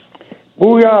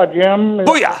 Booyah, Jim.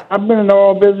 Booyah. I've been in the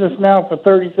oil business now for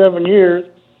 37 years,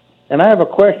 and I have a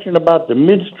question about the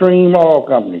midstream oil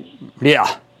companies.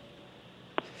 Yeah.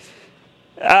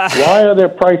 Why are their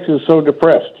prices so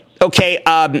depressed? Okay,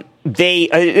 this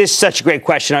is such a great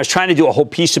question. I was trying to do a whole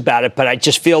piece about it, but I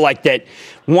just feel like that,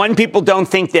 one, people don't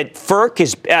think that FERC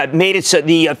has made it so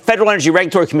the Federal Energy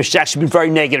Regulatory Commission has actually been very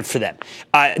negative for them.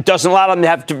 It doesn't allow them to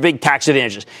have big tax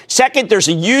advantages. Second, there's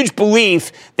a huge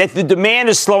belief that the demand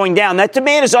is slowing down. That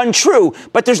demand is untrue,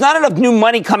 but there's not enough new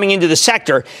money coming into the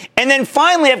sector. And then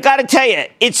finally, I've got to tell you,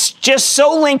 it's just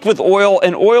so linked with oil,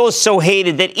 and oil is so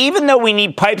hated that even though we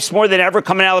need pipes more than ever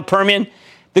coming out of the Permian,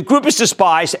 the group is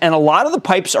despised, and a lot of the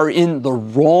pipes are in the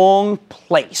wrong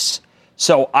place.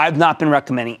 So I've not been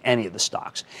recommending any of the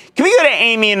stocks. Can we go to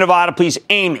Amy in Nevada, please?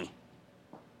 Amy.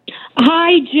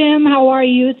 Hi, Jim. How are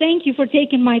you? Thank you for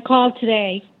taking my call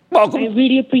today. Welcome. I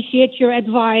really appreciate your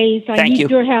advice. I need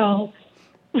your help.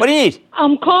 What do you need?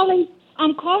 I'm calling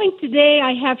today.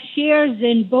 I have shares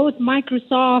in both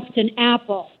Microsoft and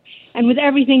Apple. And with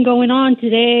everything going on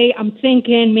today, I'm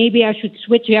thinking maybe I should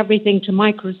switch everything to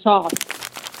Microsoft.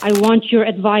 I want your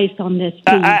advice on this,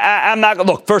 please. I'm not going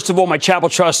to look. First of all, my Chapel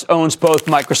Trust owns both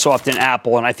Microsoft and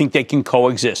Apple, and I think they can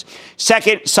coexist.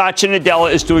 Second, Satya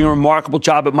Nadella is doing a remarkable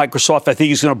job at Microsoft. I think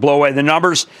he's going to blow away the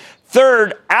numbers.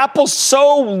 Third, Apple's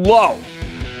so low.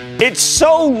 It's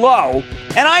so low,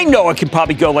 and I know it could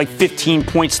probably go like 15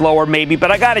 points lower maybe, but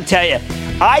I got to tell you,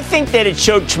 I think that it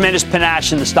showed tremendous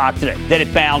panache in the stock today, that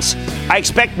it bounced. I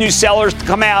expect new sellers to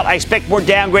come out. I expect more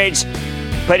downgrades,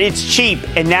 but it's cheap,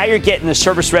 and now you're getting the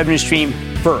service revenue stream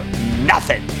for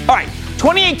nothing. All right,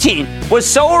 2018 was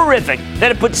so horrific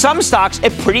that it put some stocks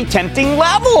at pretty tempting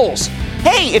levels.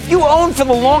 Hey, if you want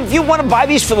to buy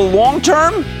these for the long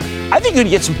term, I think you're going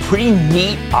to get some pretty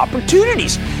neat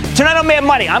opportunities. Tonight on Mad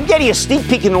Money, I'm getting a sneak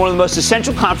peek into one of the most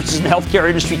essential conferences in the healthcare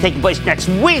industry taking place next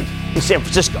week in San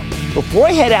Francisco. Before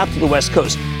I head out to the West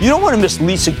Coast, you don't want to miss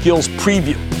Lisa Gill's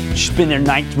preview. She's been there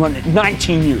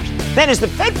 19 years. Then is the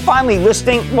Fed finally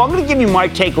listening? Well, I'm going to give you my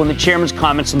take on the chairman's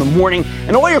comments in the morning.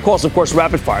 And all your calls, of course,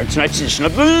 rapid fire in tonight's edition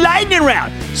of the Lightning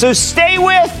Round. So stay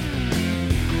with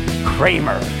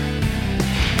Cramer.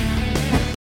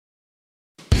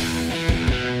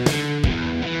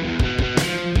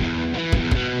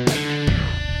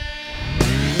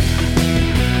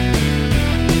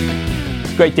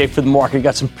 Great day for the market. We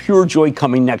got some pure joy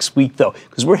coming next week, though,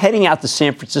 because we're heading out to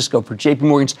San Francisco for JP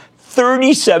Morgan's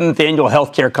 37th annual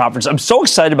healthcare conference. I'm so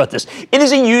excited about this. It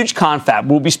is a huge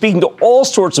confab. We'll be speaking to all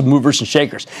sorts of movers and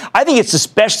shakers. I think it's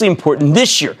especially important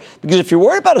this year because if you're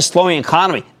worried about a slowing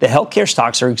economy, the healthcare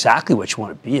stocks are exactly what you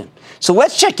want to be in. So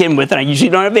let's check in with, and I usually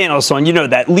don't have analysts on, you know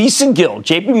that, Lisa Gill,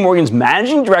 JP Morgan's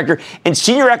managing director and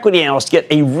senior equity analyst, get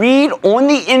a read on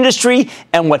the industry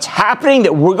and what's happening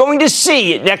that we're going to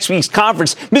see at next week's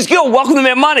conference. Ms. Gill, welcome to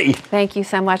Mad Money. Thank you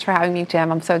so much for having me, Jim.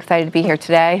 I'm so excited to be here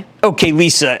today. Okay,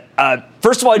 Lisa,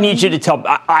 first of all, I need you to tell,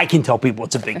 I can tell people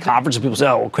it's a big conference, and people say,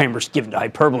 oh, well, Cramer's given to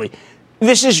hyperbole.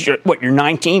 This is your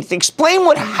 19th? Explain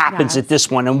what happens at this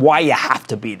one and why you have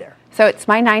to be there. So it's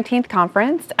my 19th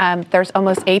conference. There's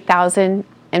almost 8,000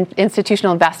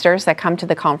 institutional investors that come to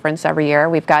the conference every year.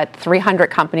 We've got 300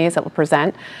 companies that will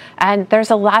present. And there's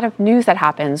a lot of news that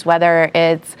happens, whether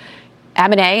it's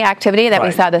M&A activity that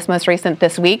we saw this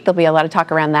week. There'll be a lot of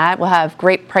talk around that. We'll have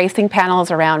great pricing panels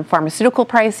around pharmaceutical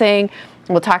pricing.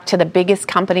 We'll talk to the biggest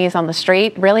companies on the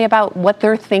street, really about what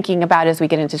they're thinking about as we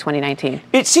get into 2019.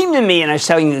 It seemed to me, and I was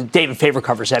telling you, David Faber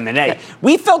covers M&A,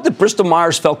 we felt that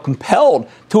Bristol-Myers felt compelled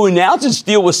to announce its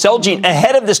deal with Celgene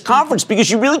ahead of this conference because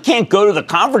you really can't go to the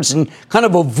conference and kind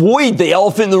of avoid the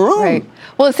elephant in the room. Right.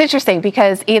 Well, it's interesting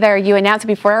because either you announce it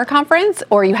before our conference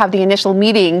or you have the initial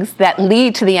meetings that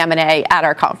lead to the M&A at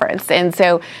our conference. And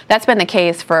so that's been the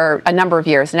case for a number of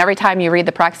years. And every time you read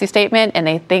the proxy statement and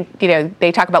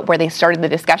they talk about where they started the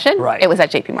discussion, it was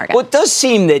at JP Morgan. Well, it does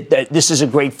seem that this is a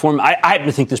great form. I happen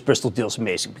to think this Bristol deal is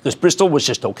amazing because Bristol was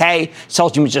just okay.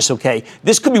 Celgene was just okay.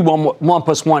 This could be 1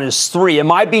 + 1 is 3.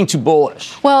 Am I being too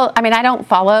bullish? Well, I mean, I don't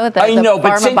follow the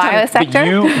pharma bio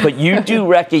sector. But you do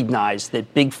recognize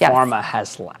that big pharma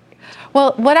has lagged.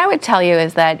 Well, what I would tell you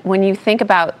is that when you think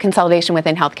about consolidation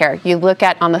within healthcare, you look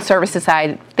at, on the services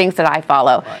side, things that I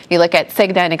follow. You look at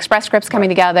Cigna and Express Scripts coming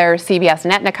together, CVS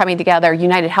and Aetna coming together,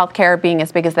 United Healthcare being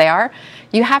as big as they are.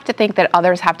 You have to think that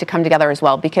others have to come together as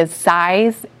well because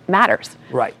size matters.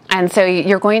 Right. And so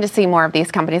you're going to see more of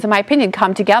these companies, in my opinion,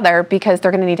 come together because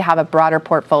they're going to need to have a broader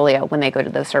portfolio when they go to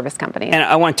those service companies. And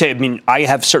I want to tell you, I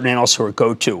have certain analysts who are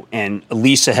go-to, and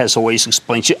Lisa has always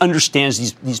explained, she understands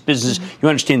these businesses, you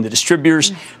understand the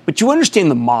distributors, but you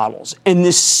understand the models. And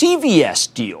this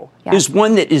CVS deal is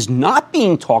one that is not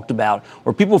being talked about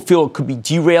or people feel it could be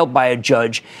derailed by a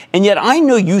judge, and yet I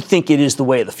know you think it is the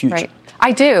way of the future. Right.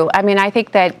 I do. I mean, I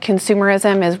think that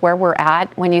consumerism is where we're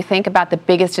at. When you think about the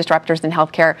biggest disruptors in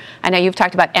healthcare, I know you've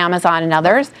talked about Amazon and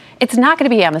others. It's not going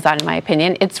to be Amazon, in my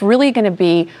opinion. It's really going to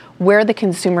be where the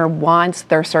consumer wants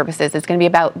their services. It's going to be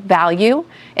about value,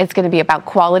 it's going to be about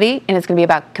quality, and it's going to be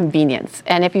about convenience.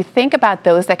 And if you think about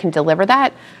those that can deliver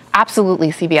that, absolutely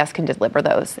CVS can deliver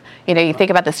those. You think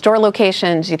about the store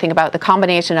locations, you think about the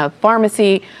combination of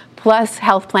pharmacy plus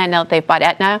health plan. Now that they've bought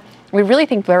Aetna, we really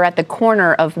think we're at the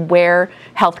corner of where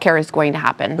healthcare is going to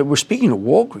happen. But we're speaking of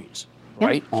Walgreens.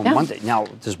 right, on Monday. Now,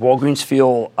 does Walgreens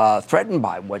feel threatened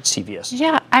by what CVS is doing?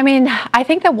 Yeah, I mean, I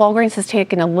think that Walgreens has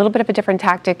taken a little bit of a different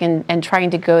tactic in trying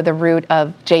to go the route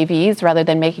of JVs rather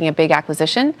than making a big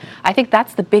acquisition. I think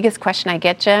that's the biggest question I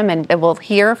get, Jim, and we'll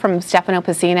hear from Stefano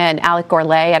Pessina and Alec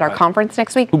Gourlay at our conference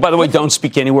next week. Who, by the way, don't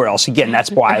speak anywhere else. Again,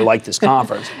 that's why I like this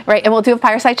conference. Right, and we'll do a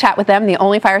fireside chat with them, the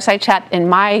only fireside chat in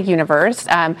my universe.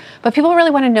 But people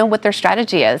really want to know what their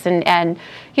strategy is. And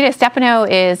you know, Stefano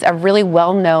is a really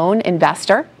well-known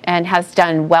investor and has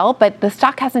done well, but the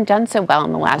stock hasn't done so well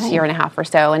in the last year and a half or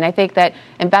so. And I think that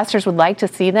investors would like to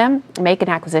see them make an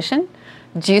acquisition,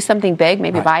 do something big,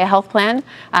 maybe buy a health plan.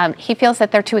 He feels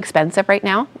that they're too expensive right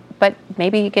now, but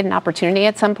maybe you get an opportunity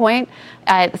at some point.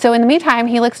 So in the meantime,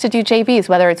 he looks to do JVs,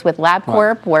 whether it's with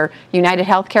LabCorp or United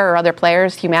Healthcare or other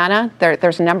players, Humana.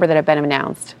 There's a number that have been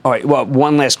announced. All right. Well,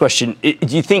 one last question. Do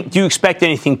you expect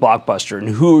anything blockbuster, and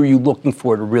who are you looking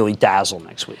for to really dazzle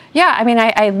next week? Yeah, I mean,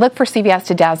 I look for CVS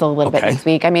to dazzle a little bit next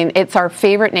week. I mean, it's our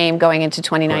favorite name going into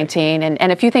 2019. Right.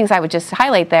 And a few things I would just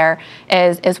highlight there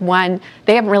is one,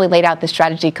 they haven't really laid out the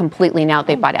strategy completely now that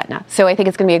they've bought Aetna. So I think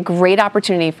it's going to be a great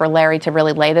opportunity for Larry to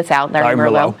really lay this out, Larry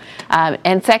Merlo.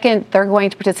 And second, they're going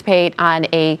to participate on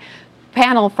a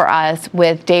panel for us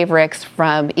with Dave Ricks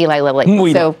from Eli Lilly.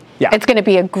 It's going to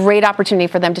be a great opportunity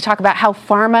for them to talk about how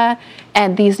pharma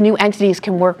and these new entities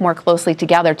can work more closely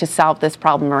together to solve this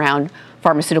problem around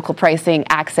pharmaceutical pricing,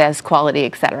 access, quality,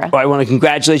 et cetera. Well, I want to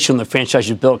congratulate you on the franchise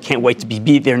you built. Can't wait to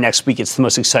be there next week. It's the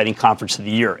most exciting conference of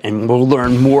the year, and we'll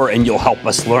learn more, and you'll help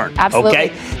us learn. Absolutely.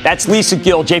 Okay? That's Lisa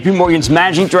Gill, JP Morgan's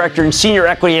Managing Director and Senior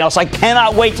Equity Analyst. I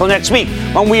cannot wait till next week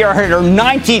when we are at our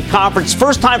 19th conference.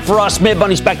 First time for us. Mad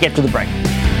Money's back after the break.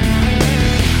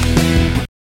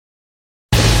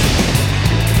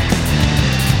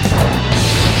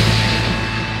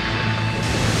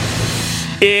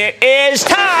 It is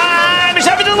time. It's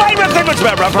time for the lightning round.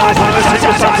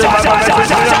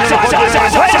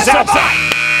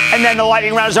 And then the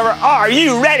lightning round is over. Are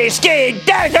you ready? Ski,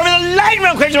 dance over the lightning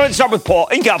round. Let's start with Paul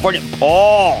in California.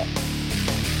 Paul.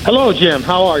 Hello, Jim.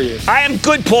 How are you? I am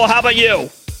good, Paul. How about you?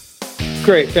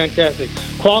 Great. Fantastic.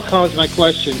 Qualcomm is my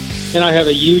question, and I have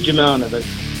a huge amount of it.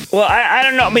 Well, I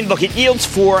don't know. I mean, look, it yields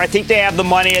 4. I think they have the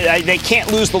money. They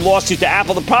can't lose the lawsuit to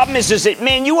Apple. The problem is that,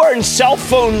 man, you are in cell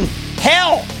phone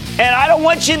hell, and I don't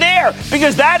want you there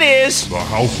because that is the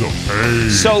house of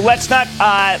pain. So let's not,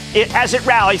 as it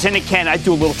rallies, and it can, I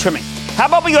do a little trimming. How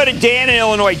about we go to Dan in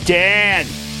Illinois? Dan.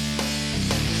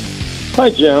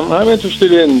 Hi, Jim. I'm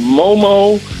interested in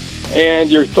Momo and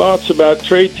your thoughts about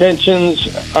trade tensions,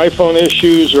 iPhone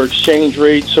issues, or exchange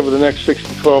rates over the next 6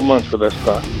 to 12 months for that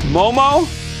stock. Momo?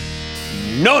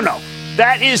 No.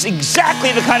 That is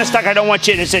exactly the kind of stock I don't want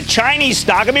you in. It's a Chinese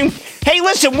stock. I mean, hey,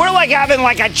 listen, we're like having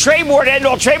like a trade war to end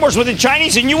all trade wars with the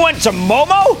Chinese, and you want some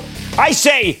Momo? I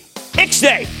say,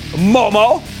 Ixnay,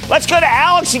 Momo. Let's go to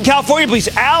Alex in California, please.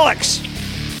 Alex.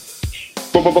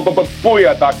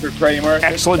 Booyah, Dr. Kramer.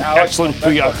 Excellent.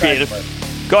 Booyah, creative.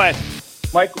 Go ahead.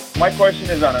 My question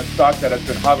is on a stock that has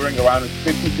been hovering around its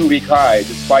 52-week high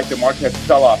despite the market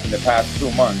sell-off in the past 2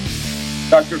 months.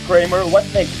 Dr. Kramer, what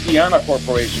makes Ciena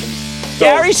Corporation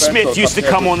Gary Smith used to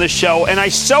come on the show, and I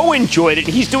so enjoyed it.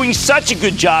 He's doing such a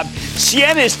good job.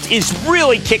 Ciena is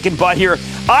really kicking butt here.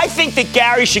 I think that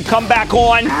Gary should come back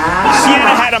on.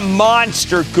 Ciena had a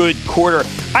monster good quarter.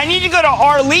 I need to go to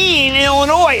Arlene in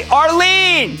Illinois.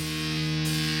 Arlene!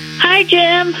 Hi,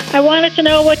 Jim. I wanted to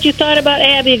know what you thought about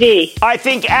AbbVie. I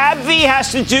think AbbVie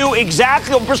has to do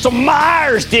exactly what Bristol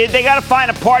Myers did. They got to find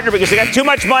a partner because they got too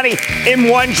much money in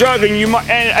one drug and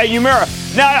Humira.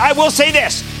 Now, I will say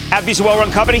this. AbbVie's a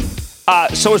well-run company.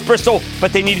 So is Bristol,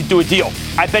 but they need to do a deal.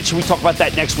 I bet you we talk about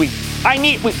that next week. I'm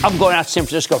going out to San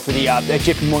Francisco for the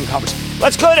JP Morgan conference.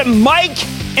 Let's go to Mike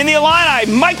in the Illini.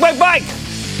 Mike.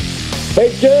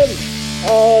 Hey, Jim.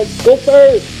 Go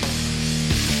Bears.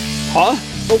 Huh?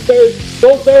 Go Bears.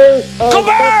 Go Bears. Go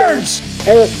Bears!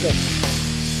 Erickson.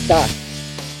 Stop.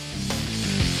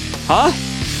 Huh?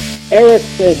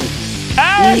 Erickson.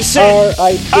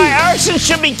 Erickson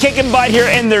should be kicking butt here,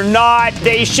 and they're not.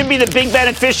 They should be the big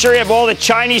beneficiary of all the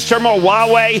Chinese turmoil,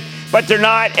 Huawei, but they're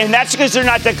not, and that's because they're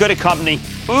not that good a company.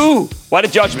 Ooh, what a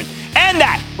judgment. And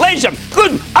that, ladies and gentlemen,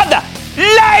 good on the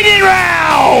Lightning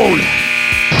Round!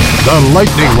 The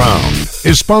Lightning Round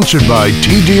is sponsored by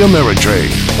TD Ameritrade.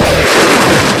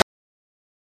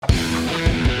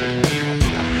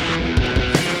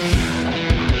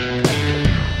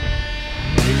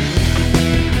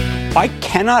 I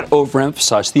cannot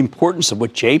overemphasize the importance of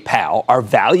what Jay Powell, our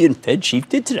valiant Fed chief,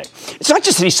 did today. It's not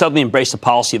just that he suddenly embraced a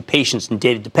policy of patience and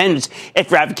data dependence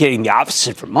after advocating the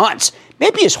opposite for months.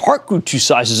 Maybe his heart grew 2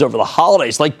 sizes over the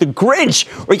holidays, like the Grinch,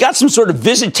 or he got some sort of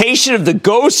visitation of the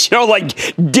ghosts, like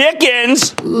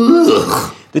Dickens.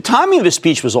 Ugh. The timing of his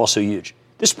speech was also huge.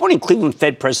 This morning, Cleveland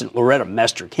Fed President Loretta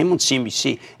Mester came on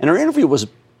CNBC, and her interview was,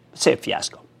 let's say, a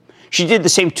fiasco. She did the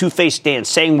same two-faced dance,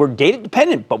 saying we're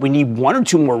data-dependent, but we need 1 or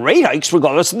 2 more rate hikes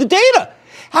regardless of the data.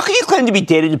 How can you claim to be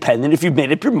data-dependent if you've made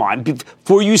up your mind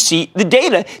before you see the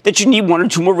data that you need 1 or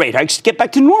 2 more rate hikes to get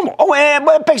back to normal? Oh, and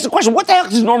it begs the question, what the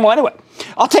heck is normal anyway?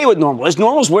 I'll tell you what normal is.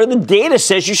 Normal is where the data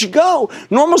says you should go.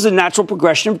 Normal is the natural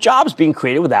progression of jobs being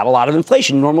created without a lot of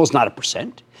inflation. Normal is not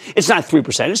 1%. It's not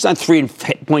 3%. It's not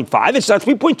 3.5. It's not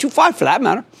 3.25 for that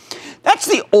matter. That's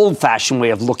the old-fashioned way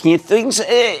of looking at things,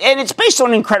 and it's based on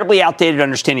an incredibly outdated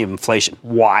understanding of inflation.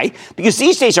 Why? Because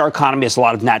these days our economy has a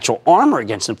lot of natural armor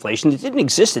against inflation that didn't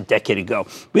exist a decade ago.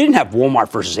 We didn't have Walmart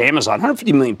versus Amazon.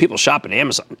 150 million people shop at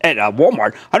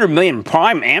Walmart, 100 million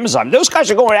prime Amazon. Those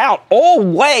guys are going out all the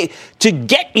way to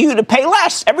get you to pay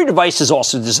less. Every device is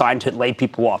also designed to lay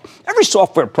people off. Every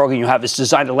software program you have is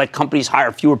designed to let companies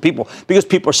hire fewer people because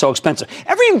people are so expensive.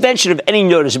 Every invention of any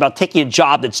note is about taking a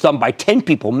job that's done by 10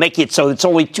 people, making it so it's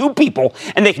only 2 people,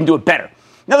 and they can do it better.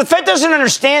 Now, the Fed doesn't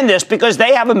understand this because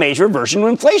they have a major aversion to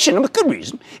inflation, and with good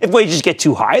reason. If wages get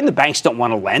too high and the banks don't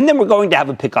want to lend, then we're going to have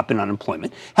a pickup in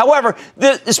unemployment. However,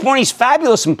 this morning's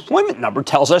fabulous employment number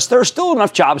tells us there are still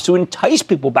enough jobs to entice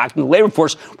people back into the labor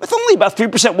force with only about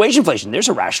 3% wage inflation. There's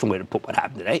a rational way to put what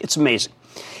happened today. It's amazing.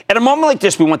 At a moment like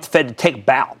this, we want the Fed to take a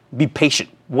bow, be patient,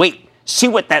 wait. See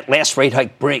what that last rate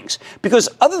hike brings. Because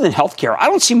other than healthcare, I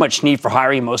don't see much need for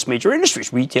hiring in most major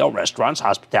industries. Retail, restaurants,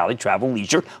 hospitality, travel,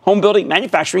 leisure, home building,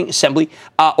 manufacturing, assembly,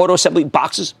 auto assembly,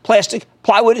 boxes, plastic,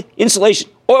 plywood,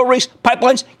 insulation, oil rigs,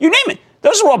 pipelines, you name it.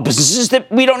 Those are all businesses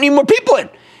that we don't need more people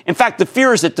in. In fact, the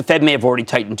fear is that the Fed may have already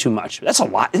tightened too much. That's a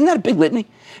lot. Isn't that a big litany?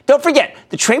 Don't forget,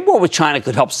 the trade war with China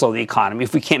could help slow the economy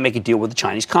if we can't make a deal with the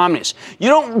Chinese communists. You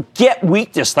don't get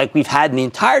weakness like we've had in the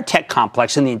entire tech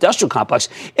complex and the industrial complex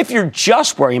if you're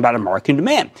just worrying about American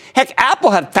demand. Heck, Apple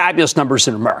had fabulous numbers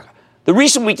in America. The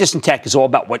recent weakness in tech is all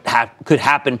about what could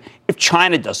happen if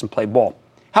China doesn't play ball.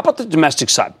 How about the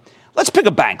domestic side? Let's pick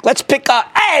a bank. Let's pick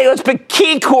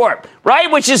Key Corp, right?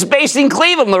 Which is based in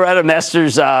Cleveland, Loretta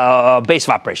Mester's base of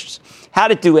operations. How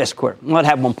did it do last quarter? Well, it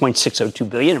had $1.602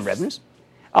 billion in revenues.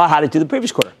 How did it do the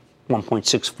previous quarter?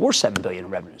 $1.647 billion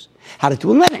in revenues. How did it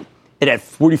do in lending? It had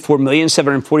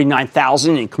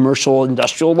 $44,749,000 in commercial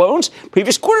industrial loans.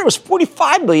 Previous quarter was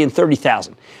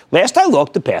 $45,030,000. Last I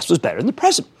looked, the past was better than the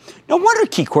present. No wonder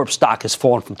Key Corp stock has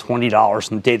fallen from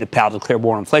 $20 on the day that Powell declared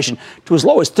war on inflation to as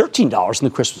low as $13 in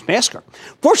the Christmas massacre.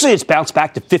 Fortunately, it's bounced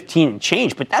back to 15 and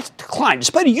change, but that's declined.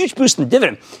 Despite a huge boost in the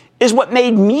dividend, is what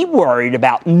made me worried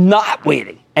about not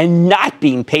waiting and not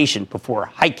being patient before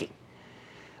hiking.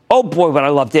 Oh, boy, would I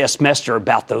love to ask Mester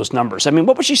about those numbers. I mean,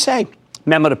 what would she say?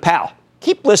 Memo to Powell.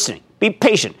 Keep listening. Be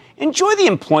patient. Enjoy the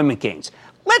employment gains.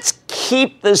 Let's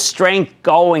keep the strength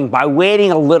going by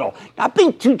waiting a little, not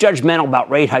being too judgmental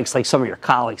about rate hikes like some of your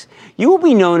colleagues. You will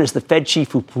be known as the Fed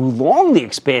chief who prolonged the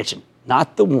expansion,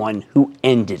 not the one who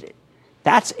ended it.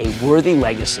 That's a worthy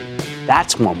legacy.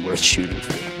 That's one worth shooting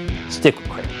for. Stick with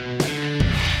Cramer.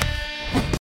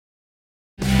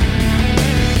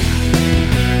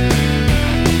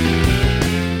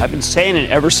 I've been saying it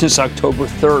ever since October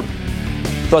 3rd.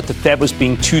 Thought the Fed was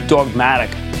being too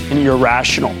dogmatic and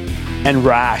irrational and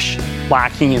rash,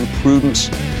 lacking in prudence.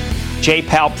 Jay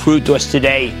Powell proved to us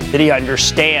today that he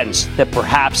understands that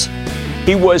perhaps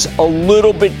he was a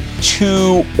little bit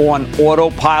too on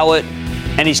autopilot,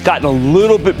 and he's gotten a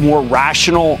little bit more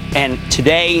rational. And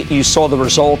today you saw the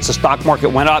results. The stock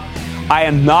market went up. I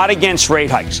am not against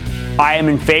rate hikes. I am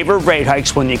in favor of rate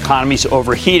hikes when the economy's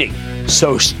overheating.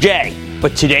 So's Jay.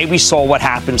 But today we saw what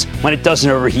happens when it doesn't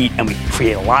overheat and we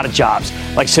create a lot of jobs.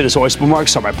 Like I said, as always,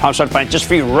 remarks on my Palm Start Finance just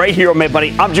for you right here on my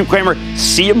buddy. I'm Jim Cramer.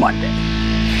 See you Monday.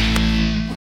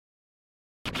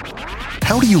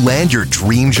 How do you land your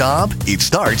dream job? It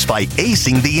starts by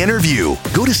acing the interview.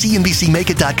 Go to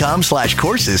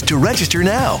cnbcmakeit.com/courses to register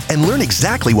now and learn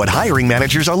exactly what hiring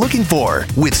managers are looking for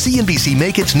with CNBC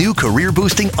Make It's new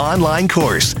career-boosting online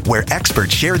course, where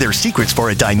experts share their secrets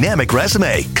for a dynamic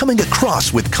resume, coming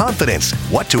across with confidence,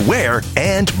 what to wear,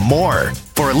 and more.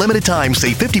 For a limited time,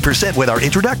 save 50% with our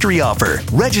introductory offer.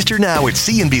 Register now at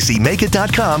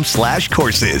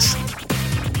cnbcmakeit.com/courses.